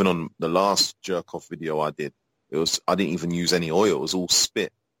even on the last jerk off video I did, I didn't even use any oil. It was all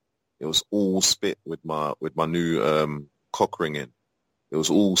spit. It was all spit with my new cock ring in. It was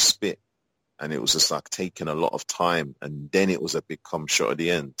all spit, and it was just like taking a lot of time, and then it was a big cum shot at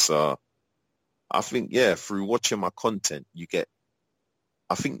the end. So I think, yeah, through watching my content,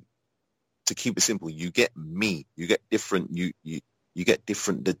 I think, to keep it simple, you get me. You get different. You get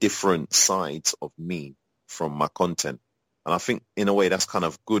the different sides of me from my content. And I think in a way that's kind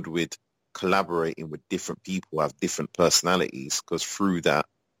of good with collaborating with different people who have different personalities, because through that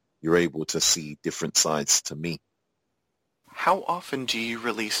you're able to see different sides to me. How often do you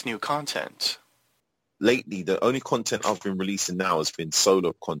release new content? Lately, the only content I've been releasing now has been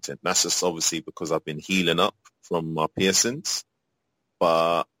solo content. That's just obviously because I've been healing up from my piercings.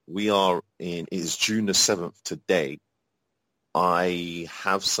 But it's June the 7th today. I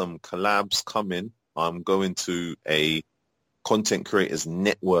have some collabs coming I'm going to a content creators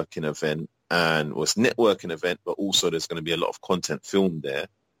networking event, and it's networking event, but also there's going to be a lot of content filmed there.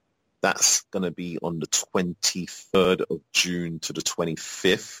 That's going to be on the 23rd of June to the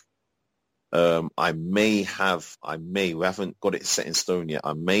 25th. We haven't got it set in stone yet.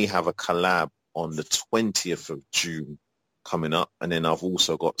 I may have a collab on the 20th of June coming up, and then I've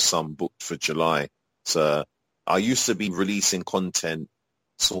also got some booked for July. So I used to be releasing content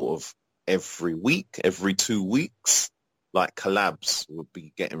sort of every week, every 2 weeks. Like collabs would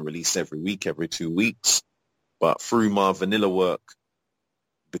be getting released every week, every 2 weeks. But through my vanilla work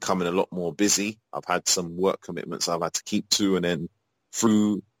becoming a lot more busy, I've had some work commitments I've had to keep to, and then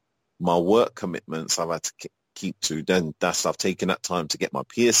through my work commitments I've had to keep to, then I've taken that time to get my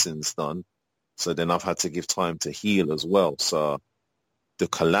piercings done. So then I've had to give time to heal as well. So the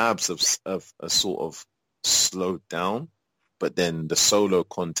collabs have sort of slowed down, but then the solo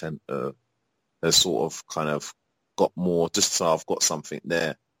content has sort of kind of got more, just so I've got something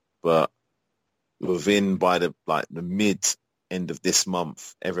there. But by the mid end of this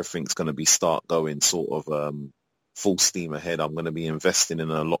month, everything's going to be start going sort of full steam ahead. I'm going to be investing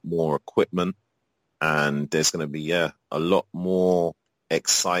in a lot more equipment, and there's going to be a lot more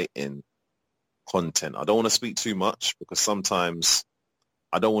exciting content. I don't want to speak too much because sometimes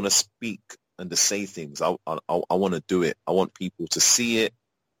I don't want to speak and to say things. I want to do it. I want people to see it,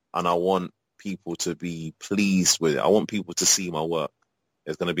 and I want people to be pleased with it. I want people to see my work.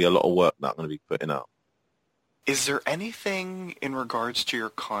 There's going to be a lot of work that I'm going to be putting out. Is there anything in regards to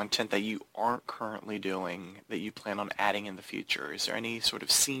your content that you aren't currently doing that you plan on adding in the future? Is there any sort of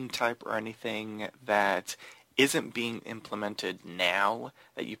scene type or anything that isn't being implemented now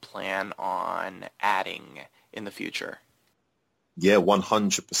that you plan on adding in the future? Yeah,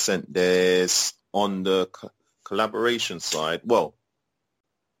 100%. There's on the collaboration side. Well,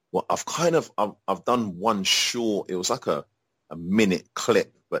 I've done one short. It was like a minute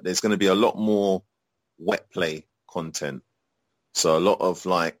clip, but there's going to be a lot more wet play content. So a lot of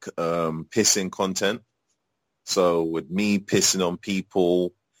like pissing content. So with me pissing on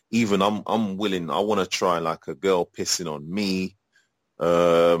people, even I'm willing. I want to try like a girl pissing on me.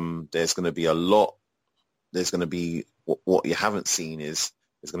 There's going to be a lot. There's going to be what you haven't seen is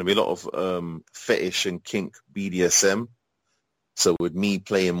there's going to be a lot of fetish and kink BDSM. So with me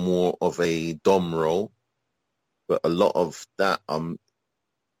playing more of a dom role, but a lot of that I'm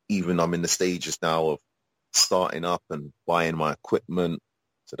in the stages now of starting up and buying my equipment.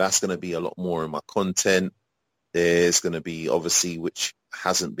 So that's going to be a lot more in my content. There's going to be, obviously, which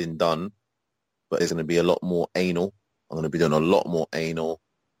hasn't been done, but there's going to be a lot more anal. I'm going to be doing a lot more anal.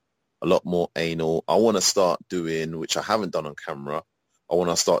 I want to start doing, which I haven't done on camera, I want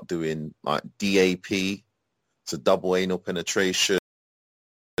to start doing like DAP, so double anal penetration,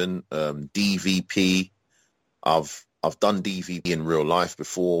 DVP. I've done DVP in real life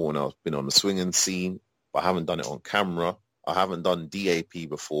before when I've been on the swinging scene, but I haven't done it on camera. I haven't done DAP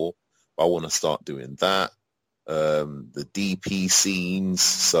before, but I want to start doing that. The DP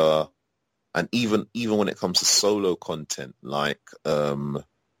scenes, and even when it comes to solo content, like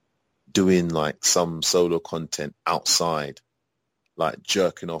doing like some solo content outside, like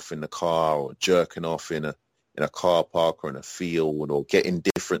jerking off in the car or jerking off in a car park or in a field, or getting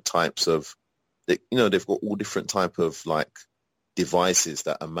different types of, they've got all different type of like devices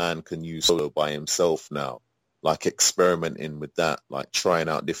that a man can use solo by himself now, like experimenting with that, like trying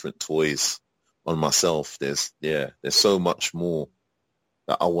out different toys on myself. There's so much more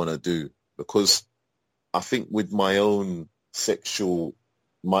that I want to do, because I think with my own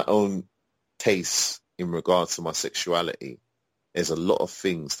tastes in regards to my sexuality, there's a lot of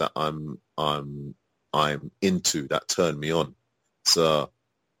things that I'm into that turn me on. So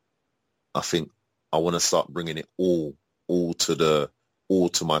I think I want to start bringing it all to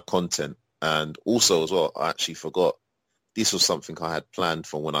my content. And also as well, I actually forgot, this was something I had planned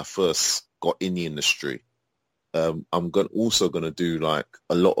for when I first got in the industry. I'm also going to do like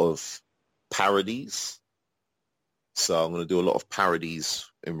a lot of parodies. So I'm going to do a lot of parodies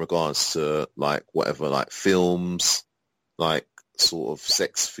in regards to like whatever, like films, like sort of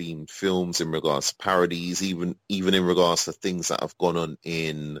sex-themed films, in regards to parodies, even in regards to things that have gone on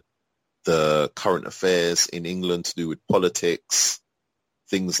in the current affairs in England to do with politics,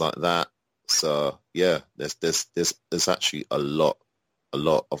 things like that. So yeah, there's actually a lot.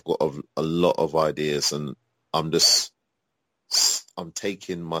 I've got a lot of ideas, and I'm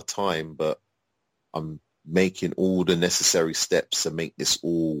taking my time, but I'm making all the necessary steps to make this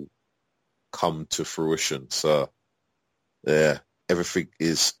all come to fruition. So yeah, everything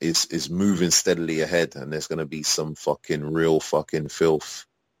is moving steadily ahead, and there's going to be some fucking real fucking filth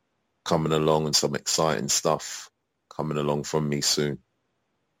coming along and some exciting stuff coming along from me soon.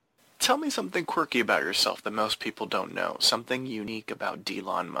 Tell me something quirky about yourself that most people don't know. Something unique about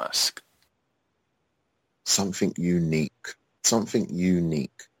DEELON Musk. Something unique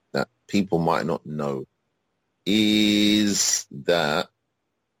that people might not know is that,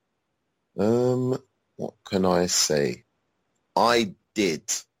 what can I say?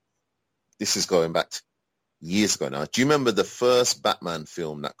 This is going back to years ago now. Do you remember the first Batman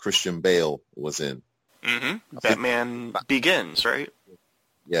film that Christian Bale was in? Mm-hmm. Batman Begins, right?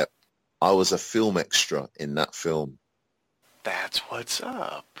 Yep. I was a film extra in that film. That's what's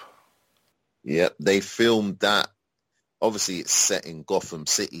up. Yep. They filmed that. Obviously, it's set in Gotham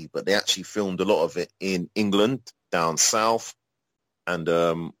City, but they actually filmed a lot of it in England, down south. And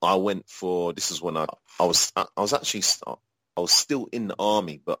I went for, this is when I was still in the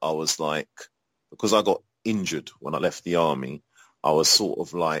army, but I was like, because I got injured when I left the army, I was sort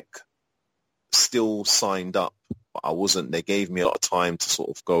of like still signed up, but I wasn't. They gave me a lot of time to sort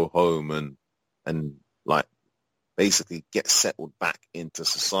of go home and like basically get settled back into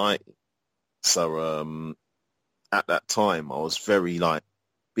society. So at that time, I was very like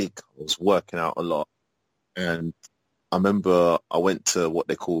big. I was working out a lot, and I remember I went to what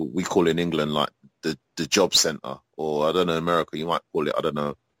we call in England like the job centre, or I don't know, in America you might call it, I don't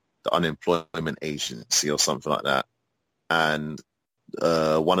know, the unemployment agency or something like that. And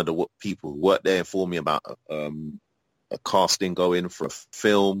one of the people who worked there informed me about a casting going for a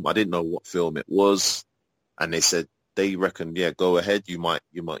film. I didn't know what film it was, and they said they reckon, yeah, go ahead, you might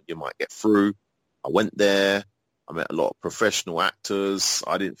get through. I went there. I met a lot of professional actors.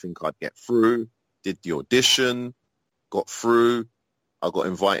 I didn't think I'd get through. Did the audition, got through. I got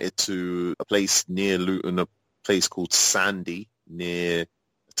invited to a place near Luton, a place called Sandy, near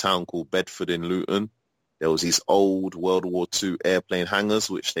a town called Bedford in Luton. There was these old World War II airplane hangars,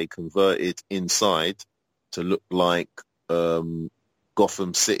 which they converted inside to look like Gotham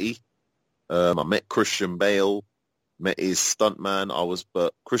City. I met Christian Bale, met his stuntman.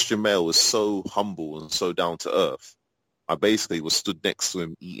 But Christian Bale was so humble and so down to earth. I basically was stood next to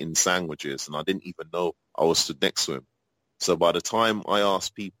him eating sandwiches, and I didn't even know I was stood next to him. So by the time I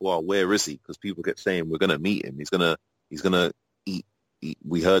asked people, oh, where is he? Because people kept saying, we're going to meet him. He's going to eat.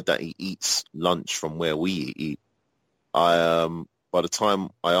 We heard that he eats lunch from where we eat. By the time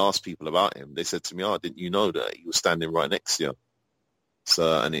I asked people about him, they said to me, oh, didn't you know that he was standing right next to you?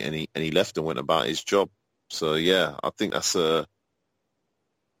 So, and he left and went about his job. So yeah, I think that's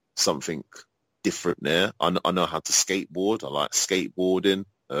something different there. I know how to skateboard. I like skateboarding.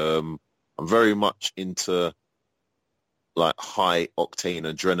 I'm very much into like high octane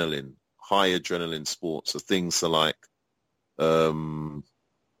high adrenaline sports. So things are like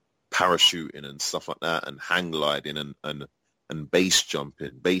parachuting and stuff like that, and hang gliding and base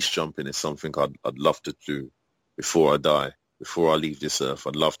jumping. Base jumping is something I'd love to do before I die. Before I leave this earth,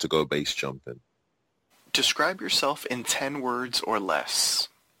 I'd love to go base jumping. Describe yourself in 10 words or less.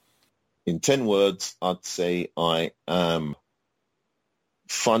 In 10 words, I'd say I am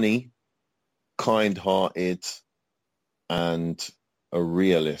funny, kind-hearted, and a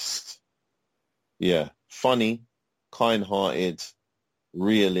realist. Yeah, funny, kind-hearted,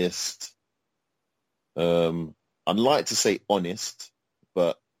 realist. I'd like to say honest,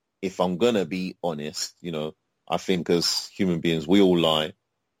 but if I'm going to be honest, I think as human beings, we all lie.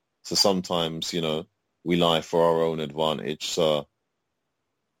 So sometimes, we lie for our own advantage. So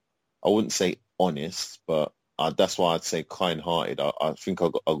I wouldn't say honest, but that's why I'd say kind-hearted. I think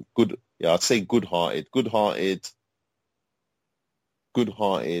I've got a good, I'd say good-hearted,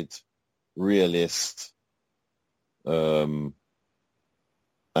 realist, and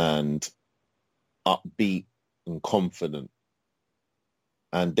upbeat and confident.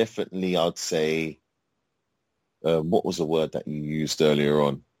 And definitely I'd say, what was the word that you used earlier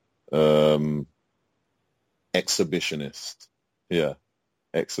on? Exhibitionist. Yeah,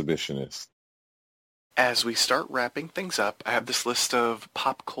 exhibitionist. As we start wrapping things up, I have this list of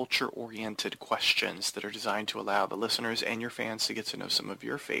pop culture-oriented questions that are designed to allow the listeners and your fans to get to know some of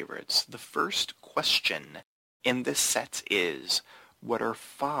your favorites. The first question in this set is, what are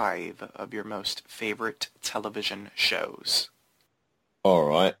 5 of your most favorite television shows? All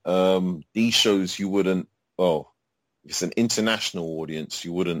right. These shows you wouldn't, if it's an international audience,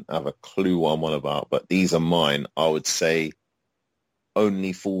 you wouldn't have a clue what I'm on about, but these are mine. I would say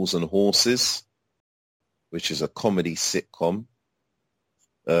Only Fools and Horses, which is a comedy sitcom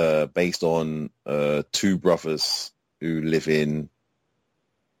based on 2 brothers who live in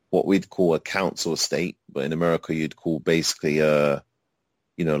what we'd call a council estate, but in America you'd call basically,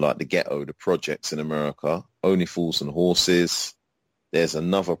 like the ghetto, the projects in America. Only Fools and Horses. There's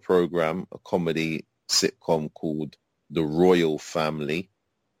another program, a comedy sitcom called The Royal Family,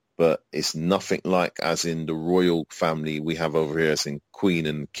 but it's nothing like as in the royal family we have over here as in Queen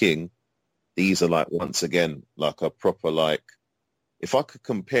and King. These are like, once again, like a proper, like, if I could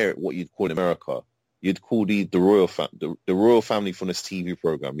compare it what you'd call in America, you'd call the royal family from this TV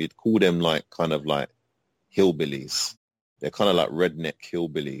program, you'd call them like kind of like hillbillies. They're kind of like redneck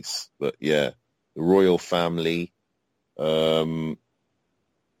hillbillies. But yeah, the royal family.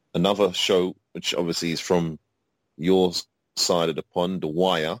 Another show, which obviously is from your side of the pond, The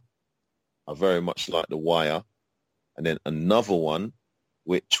Wire. I very much like The Wire. And then another one,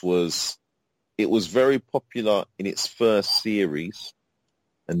 which was, it was very popular in its first series.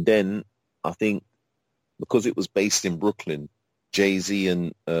 And then I think because it was based in Brooklyn, Jay-Z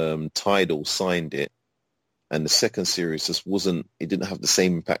and Tidal signed it. And the second series just it didn't have the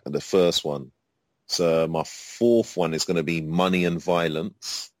same impact as the first one. So my fourth one is going to be Money and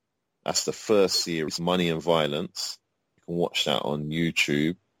Violence. That's the first series, Money and Violence. You can watch that on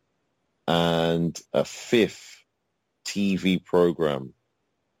YouTube. And a fifth TV program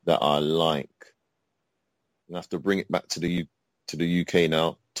that I like. I have to bring it back to the UK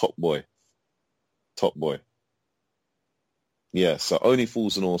now. Top Boy. Yeah, so Only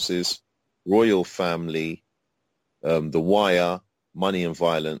Fools and Horses, Royal Family, The Wire, Money and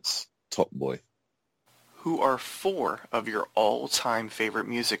Violence, Top Boy. Who are 4 of your all-time favorite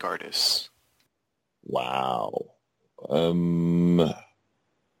music artists? Wow.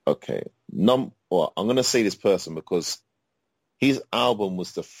 Okay. Well, I'm going to say this person because his album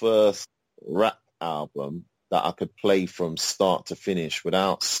was the first rap album that I could play from start to finish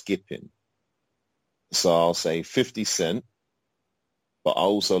without skipping. So I'll say 50 Cent, but I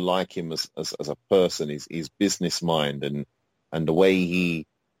also like him as a person, his business mind and the way he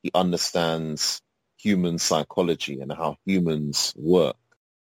understands human psychology and how humans work.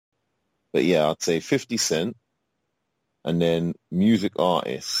 But yeah, I'd say 50 Cent. And then music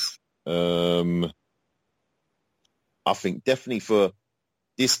artists. I think definitely for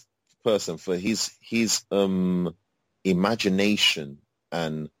this person, for his imagination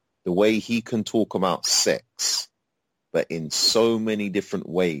and the way he can talk about sex, but in so many different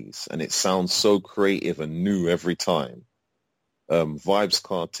ways, and it sounds so creative and new every time. Vybz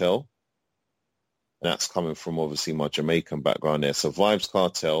Kartel. That's coming from obviously my Jamaican background there. So Vybz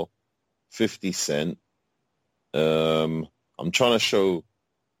Kartel, 50 Cent. I'm trying to show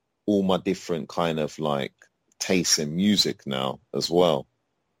all my different kind of like tastes in music now as well.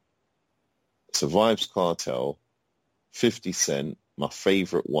 So Vybz Kartel, 50 Cent, my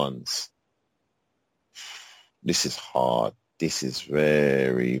favorite ones. This is hard. This is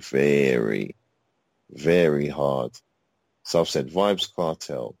very, very, very hard. So I've said Vybz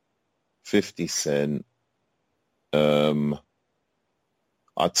Kartel, 50 Cent.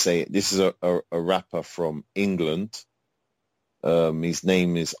 I'd say this is a rapper from England. His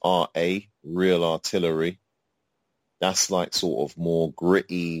name is R.A., Real Artillery. That's like sort of more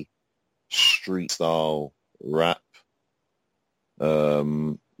gritty, street style rap.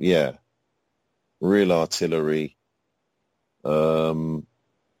 Yeah, Real Artillery. And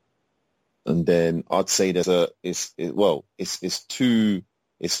then I'd say it's two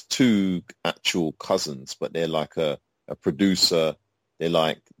actual cousins, but they're like a producer.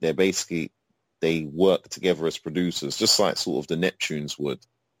 They work together as producers, just like sort of the Neptunes would.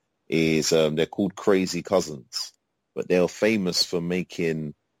 They're called Crazy Cousins, but they're famous for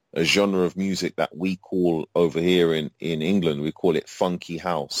making a genre of music that we call over here in England, we call it funky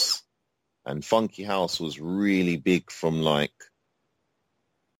house. And funky house was really big from like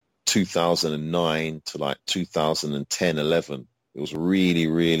 2009 to like 2010, 11. It was really,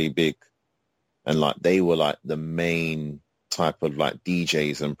 really big. And like they were like the main type of like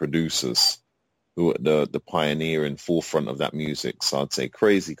DJs and producers who were the pioneer and forefront of that music. So I'd say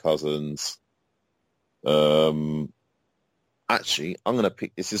Crazy Cousins. Actually, I'm going to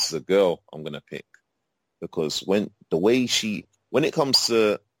pick, this is a girl I'm going to pick because when it comes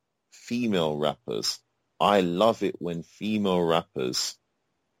to female rappers, I love it when female rappers,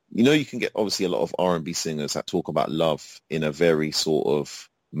 you can get obviously a lot of R&B singers that talk about love in a very sort of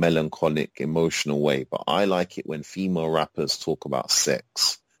melancholic, emotional way. But I like it when female rappers talk about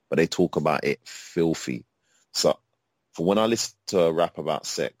sex, but they talk about it filthy. So for when I listen to a rap about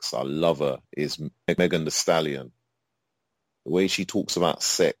sex, I love her, is Megan Thee Stallion. The way she talks about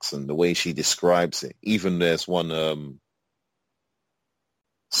sex and the way she describes it. Even there's one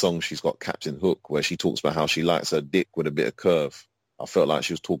song she's got, Captain Hook, where she talks about how she likes her dick with a bit of curve. I felt like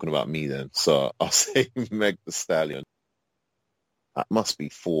she was talking about me then. So I'll say Meg Thee Stallion. That must be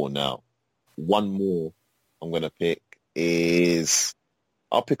 4 now. One more I'm going to pick is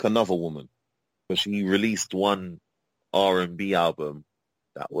I'll pick Another Woman, because she released one R&B album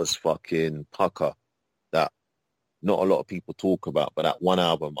that was fucking pucker, that not a lot of people talk about, but that one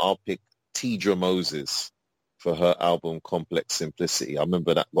album. I'll pick Tidra Moses for her album Complex Simplicity. I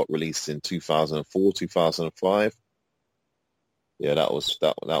remember that got released in 2004, 2005. Yeah, that was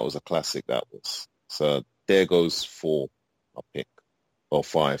a classic. That was. So there goes 4, I'll pick. Or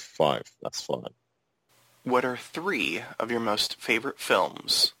 5. That's 5. What are 3 of your most favorite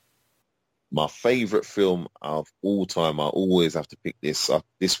films? My favorite film of all time, I always have to pick this.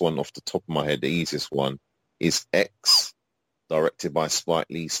 This one off the top of my head, the easiest one, is X, directed by Spike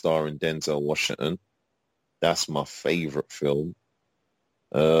Lee, starring Denzel Washington. That's my favorite film.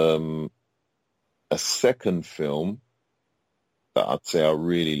 A second film that I'd say I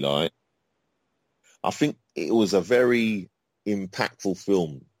really like, I think it was a very impactful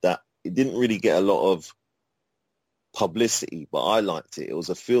film that it didn't really get a lot of publicity, but I liked it. It was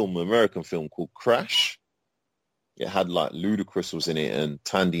a film, American film called Crash. It had like Ludacris was in it and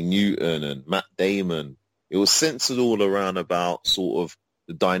Tandy Newton and Matt Damon. It was centered all around about sort of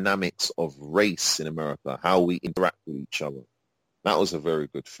the dynamics of race in America, how we interact with each other. That was a very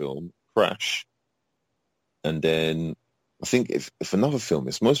good film, Crash. And then I think if another film,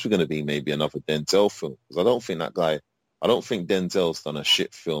 it's mostly going to be maybe another Denzel film, because I don't think Denzel's done a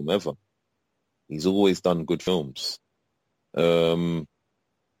shit film ever. He's always done good films. I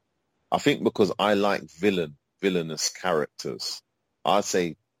think because I like villainous characters, I'd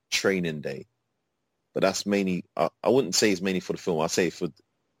say Training Day. But that's mainly, I wouldn't say it's mainly for the film. I'd say for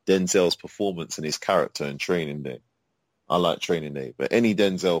Denzel's performance and his character in Training Day. I like Training Day. But any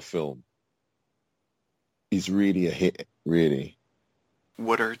Denzel film is really a hit, really.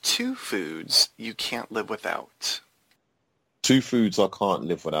 What are 2 foods you can't live without? 2 foods I can't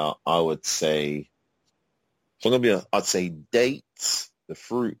live without, I would say, I'd say dates, the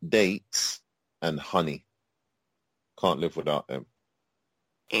fruit dates, and honey. Can't live without them.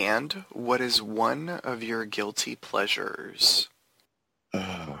 And what is one of your guilty pleasures?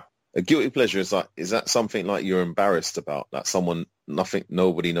 A guilty pleasure is that something like you're embarrassed about, that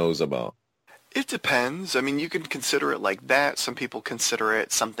nobody knows about? It depends. I mean, you can consider it like that. Some people consider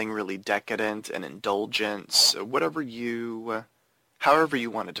it something really decadent and indulgent. So however you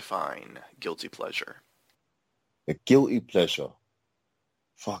want to define guilty pleasure. A guilty pleasure.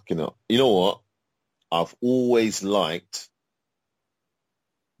 Fucking hell. You know what? I've always liked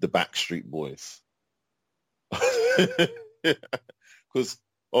the Backstreet Boys. Because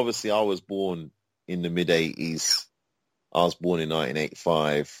obviously I was born in the mid-'80s. I was born in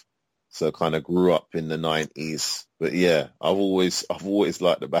 1985. So kind of grew up in the 90s. But yeah, I've always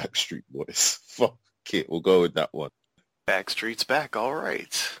liked the Backstreet Boys. Fuck it, we'll go with that one. Backstreet's back, all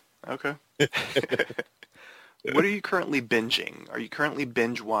right. Okay. What are you currently binging? Are you currently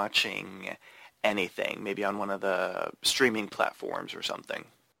binge watching anything? Maybe on one of the streaming platforms or something?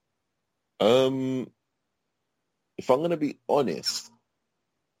 If I'm going to be honest,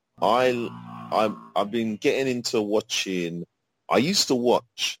 I've been getting into watching. I used to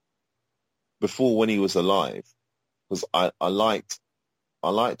watch before when he was alive, because I liked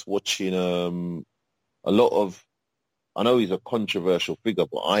watching a lot of. I know he's a controversial figure,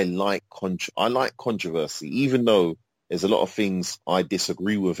 but I like controversy, even though there's a lot of things I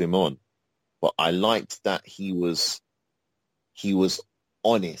disagree with him on. But I liked that he was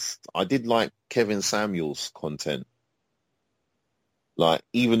honest. I did like Kevin Samuels' content. Like,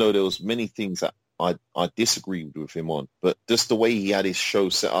 even though there was many things that I disagreed with him on, but just the way he had his show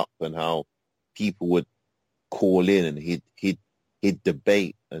set up and how people would call in and he'd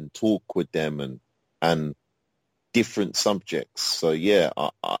debate and talk with them and different subjects. So yeah,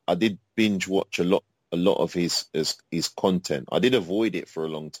 I did binge watch a lot of his content. I did avoid it for a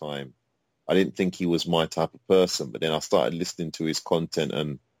long time. I didn't think he was my type of person, but then I started listening to his content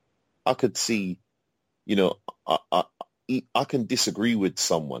and I could see, I can disagree with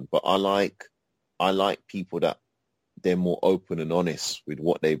someone, but I like people that they're more open and honest with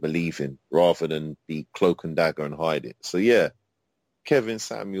what they believe in rather than be cloak and dagger and hide it. So yeah, Kevin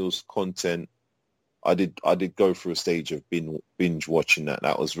Samuels' content, I did go through a stage of binge watching that.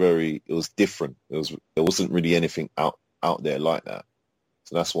 It was different. There wasn't really anything out there like that.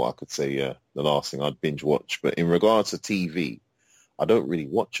 So that's what I could say, yeah, the last thing I'd binge watch. But in regards to TV, I don't really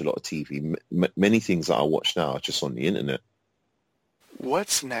watch a lot of TV. Many things that I watch now are just on the internet.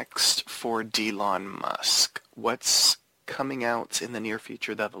 What's next for DEELON MUSK? What's coming out in the near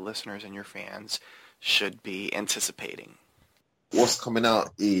future that the listeners and your fans should be anticipating? What's coming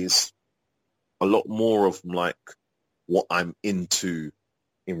out is a lot more of like what I'm into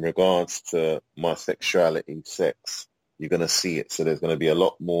in regards to my sexuality, sex, you're going to see it. So there's going to be a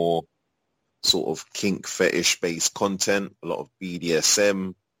lot more sort of kink fetish-based content, a lot of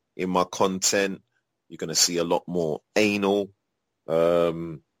BDSM in my content. You're going to see a lot more anal, a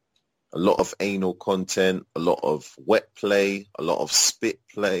lot of anal content, a lot of wet play, a lot of spit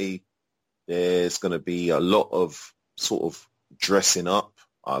play. There's going to be a lot of sort of dressing up.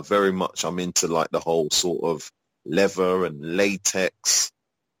 I'm into like the whole sort of leather and latex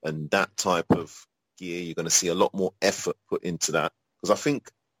and that type of gear. You're going to see a lot more effort put into that, because I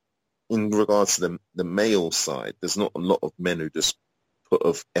think in regards to the male side, there's not a lot of men who just put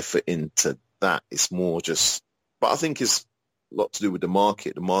of effort into that. It's more just, but I think it's a lot to do with the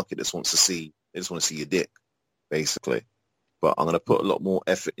market. The market just wants to see, they just want to see your dick, basically. But I'm going to put a lot more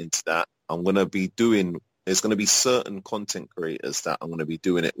effort into that. I'm going to be doing, there's going to be certain content creators that I'm going to be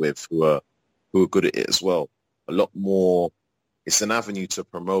doing it with who are good at it as well. A lot more, it's an avenue to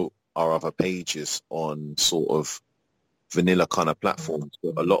promote our other pages on sort of vanilla kind of platforms.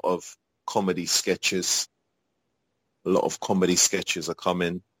 But a lot of comedy sketches are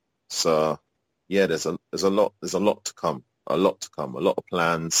coming. So yeah, there's a lot to come, a lot of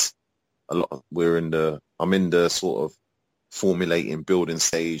plans, I'm in the sort of formulating building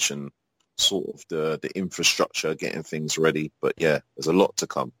stage and sort of the infrastructure, getting things ready. But yeah, there's a lot to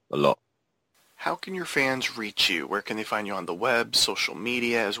come, a lot. How can your fans reach you? Where can they find you on the web, social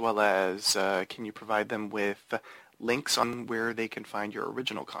media, as well as can you provide them with links on where they can find your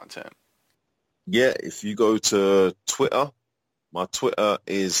original content? Yeah, if you go to Twitter, my Twitter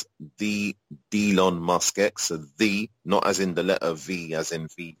is the DEELON MUSK. So the, not as in the letter V, as in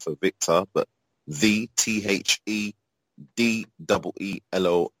V for Victor, but the THEDEELON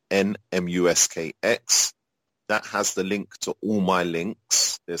MUSK. That has the link to all my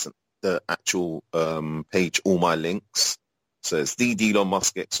links. There's the actual page, all my links. So it's the DEELON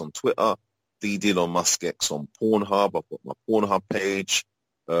MUSK on Twitter, the DEELON MUSK on Pornhub. I've got my Pornhub page.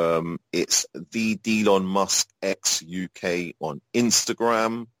 It's the DEELON MUSK UK on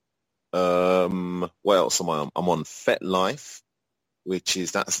Instagram. What else am I on? I'm on FetLife,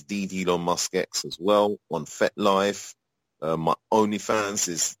 that's the DEELON MUSK as well on FetLife. My OnlyFans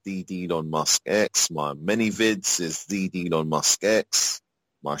is the DEELON MUSK. My ManyVids is the DEELON MUSK.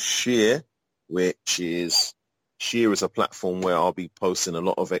 My Sheer, Sheer is a platform where I'll be posting a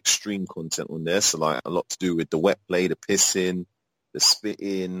lot of extreme content on there. So like a lot to do with the wet play, the pissing, the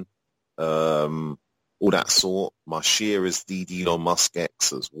spitting, all that sort. My Sheer is the DEELON MUSK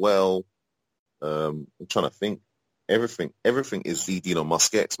as well. I'm trying to think. Everything is the DEELON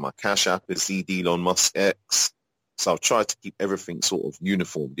MUSK. My Cash App is the DEELON MUSK. So I've tried to keep everything sort of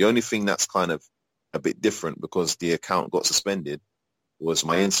uniform. The only thing that's kind of a bit different, because the account got suspended, was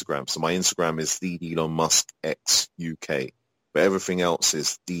my Instagram. So my Instagram is the DEELON MUSK UK. But everything else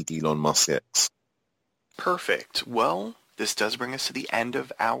is the DEELON MUSK. Perfect. Well, this does bring us to the end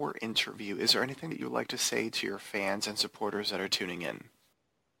of our interview. Is there anything that you would like to say to your fans and supporters that are tuning in?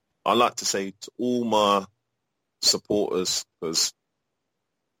 I'd like to say to all my supporters, because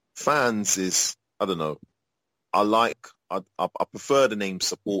fans is, I don't know, I prefer the name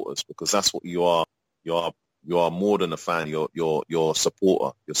supporters, because that's what you are. You are more than a fan. You're a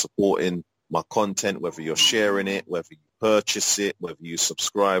supporter. You're supporting my content, whether you're sharing it, whether you purchase it, whether you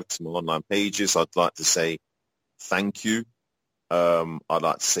subscribe to my online pages. I'd like to say thank you. I'd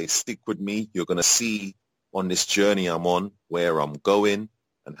like to say stick with me. You're going to see on this journey I'm on where I'm going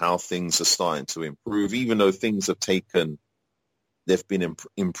and how things are starting to improve. Even though things have they've been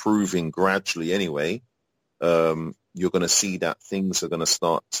improving gradually anyway. You're going to see that things are going to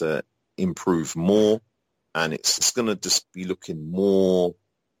start to improve more, and it's going to just be looking more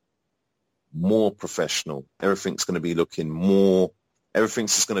professional. Everything's going to be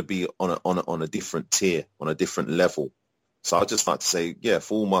everything's just going to be on a different tier, on a different level. So I'd just like to say, yeah,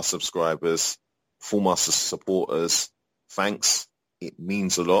 for all my subscribers, for all my supporters, thanks. It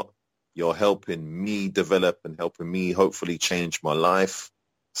means a lot. You're helping me develop and helping me hopefully change my life.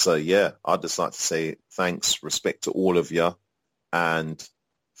 So yeah, I'd just like to say thanks, respect to all of you. And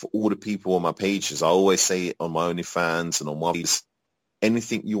for all the people on my pages, I always say it on my OnlyFans and on my pages,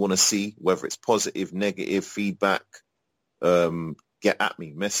 anything you want to see, whether it's positive, negative feedback, get at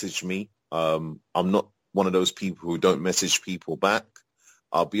me, message me. I'm not one of those people who don't message people back.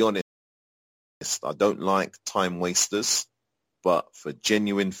 I'll be honest, I don't like time wasters, but for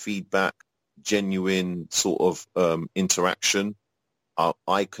genuine feedback, genuine sort of interaction,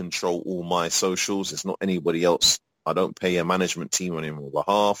 I control all my socials. It's not anybody else. I don't pay a management team on my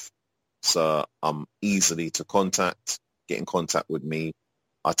behalf. So I'm easily to contact, get in contact with me.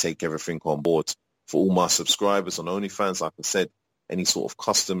 I take everything on board. For all my subscribers on OnlyFans, like I said, any sort of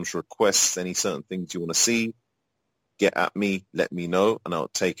customs requests, any certain things you want to see, get at me, let me know, and I'll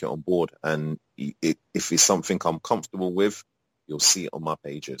take it on board. And if it's something I'm comfortable with, you'll see it on my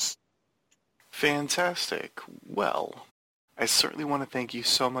pages. Fantastic. Well, I certainly want to thank you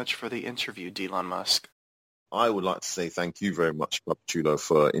so much for the interview, DEELON MUSK. I would like to say thank you very much, Papi Chulo,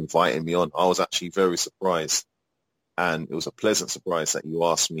 for inviting me on. I was actually very surprised, and it was a pleasant surprise that you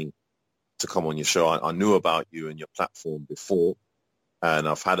asked me to come on your show. I knew about you and your platform before, and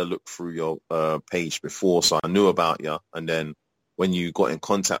I've had a look through your page before, so I knew about you. And then when you got in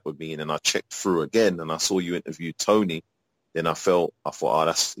contact with me, and then I checked through again, and I saw you interview Tony, then I thought,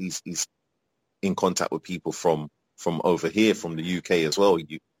 oh, he's in contact with people from over here, from the UK as well.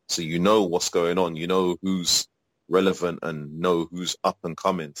 So you know what's going on. You know who's relevant and know who's up and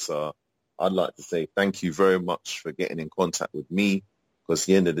coming. So I'd like to say thank you very much for getting in contact with me, because at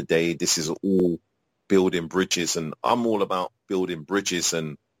the end of the day, this is all building bridges, and I'm all about building bridges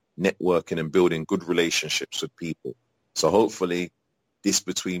and networking and building good relationships with people. So hopefully this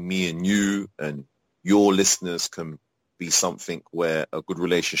between me and you and your listeners can be something where a good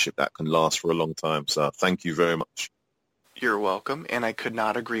relationship that can last for a long time. So thank you very much. You're welcome, and I could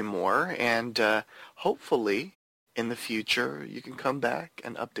not agree more. And hopefully in the future you can come back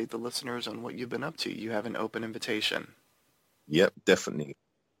and update the listeners on what you've been up to. You have an open invitation. Yep, definitely.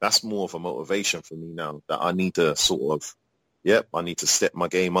 That's more of a motivation for me now, that I need to I need to step my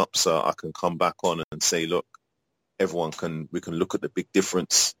game up so I can come back on and say, look, we can look at the big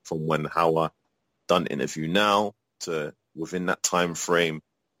difference from how I done interview now to within that time frame,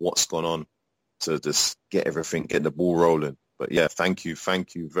 what's gone on, to just get the ball rolling. But yeah, thank you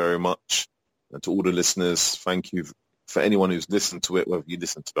very much. And to all the listeners, thank you for anyone who's listened to it, whether you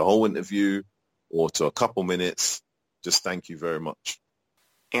listened to the whole interview or to a couple minutes, just thank you very much.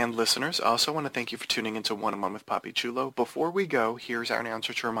 And listeners, I also want to thank you for tuning into One-on-One with Papi Chulo. Before we go, here's our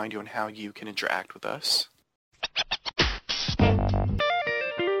announcer to remind you on how you can interact with us.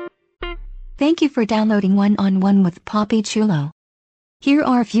 Thank you for downloading One-on-One with Papi Chulo. Here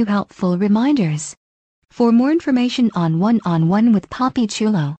are a few helpful reminders. For more information on One-on-One with Papi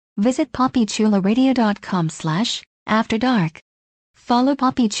Chulo, visit papichuloradio.com/afterdark. Follow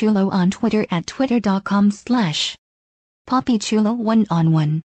Papi Chulo on Twitter at twitter.com/Papi Chulo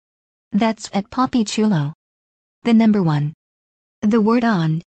One-on-One. That's at Papi Chulo. The number 1. The word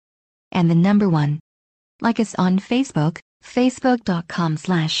on. And the number 1. Like us on Facebook,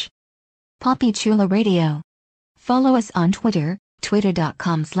 facebook.com/Papi Chulo Radio. Follow us on Twitter,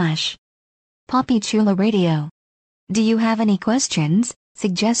 twitter.com/Papi Chulo Radio. Do you have any questions,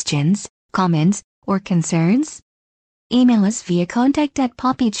 suggestions, comments, or concerns? Email us via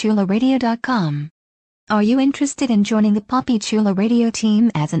contact@papichuloradio.com. Are you interested in joining the Papi Chulo Radio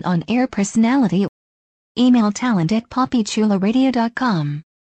team as an on-air personality? Email talent@papichuloradio.com.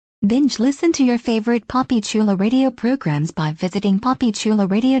 Binge listen to your favorite Papi Chulo Radio programs by visiting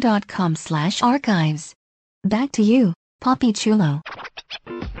papichuloradio.com/archives. Back to you, Papi Chulo.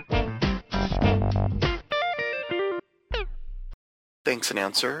 Thanks,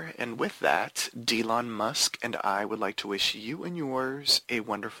 announcer. And with that, DEELON MUSK and I would like to wish you and yours a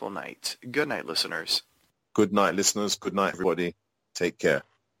wonderful night. Good night, listeners. Good night, listeners. Good night, everybody. Take care.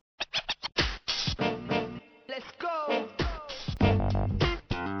 Let's go.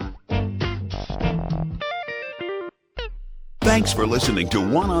 Thanks for listening to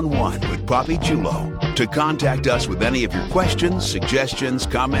One-on-One with Papi Chulo. To contact us with any of your questions, suggestions,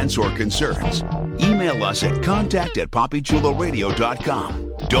 comments, or concerns, email us at contact@papichuloradio.com.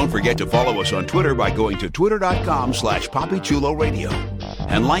 Don't forget to follow us on Twitter by going to twitter.com/PapiChuloRadio.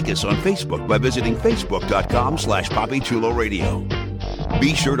 And like us on Facebook by visiting facebook.com/PapiChuloRadio.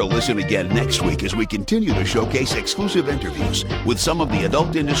 Be sure to listen again next week as we continue to showcase exclusive interviews with some of the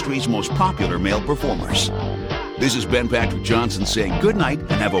adult industry's most popular male performers. This is Ben Patrick Johnson saying good night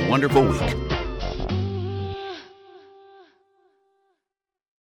and have a wonderful week.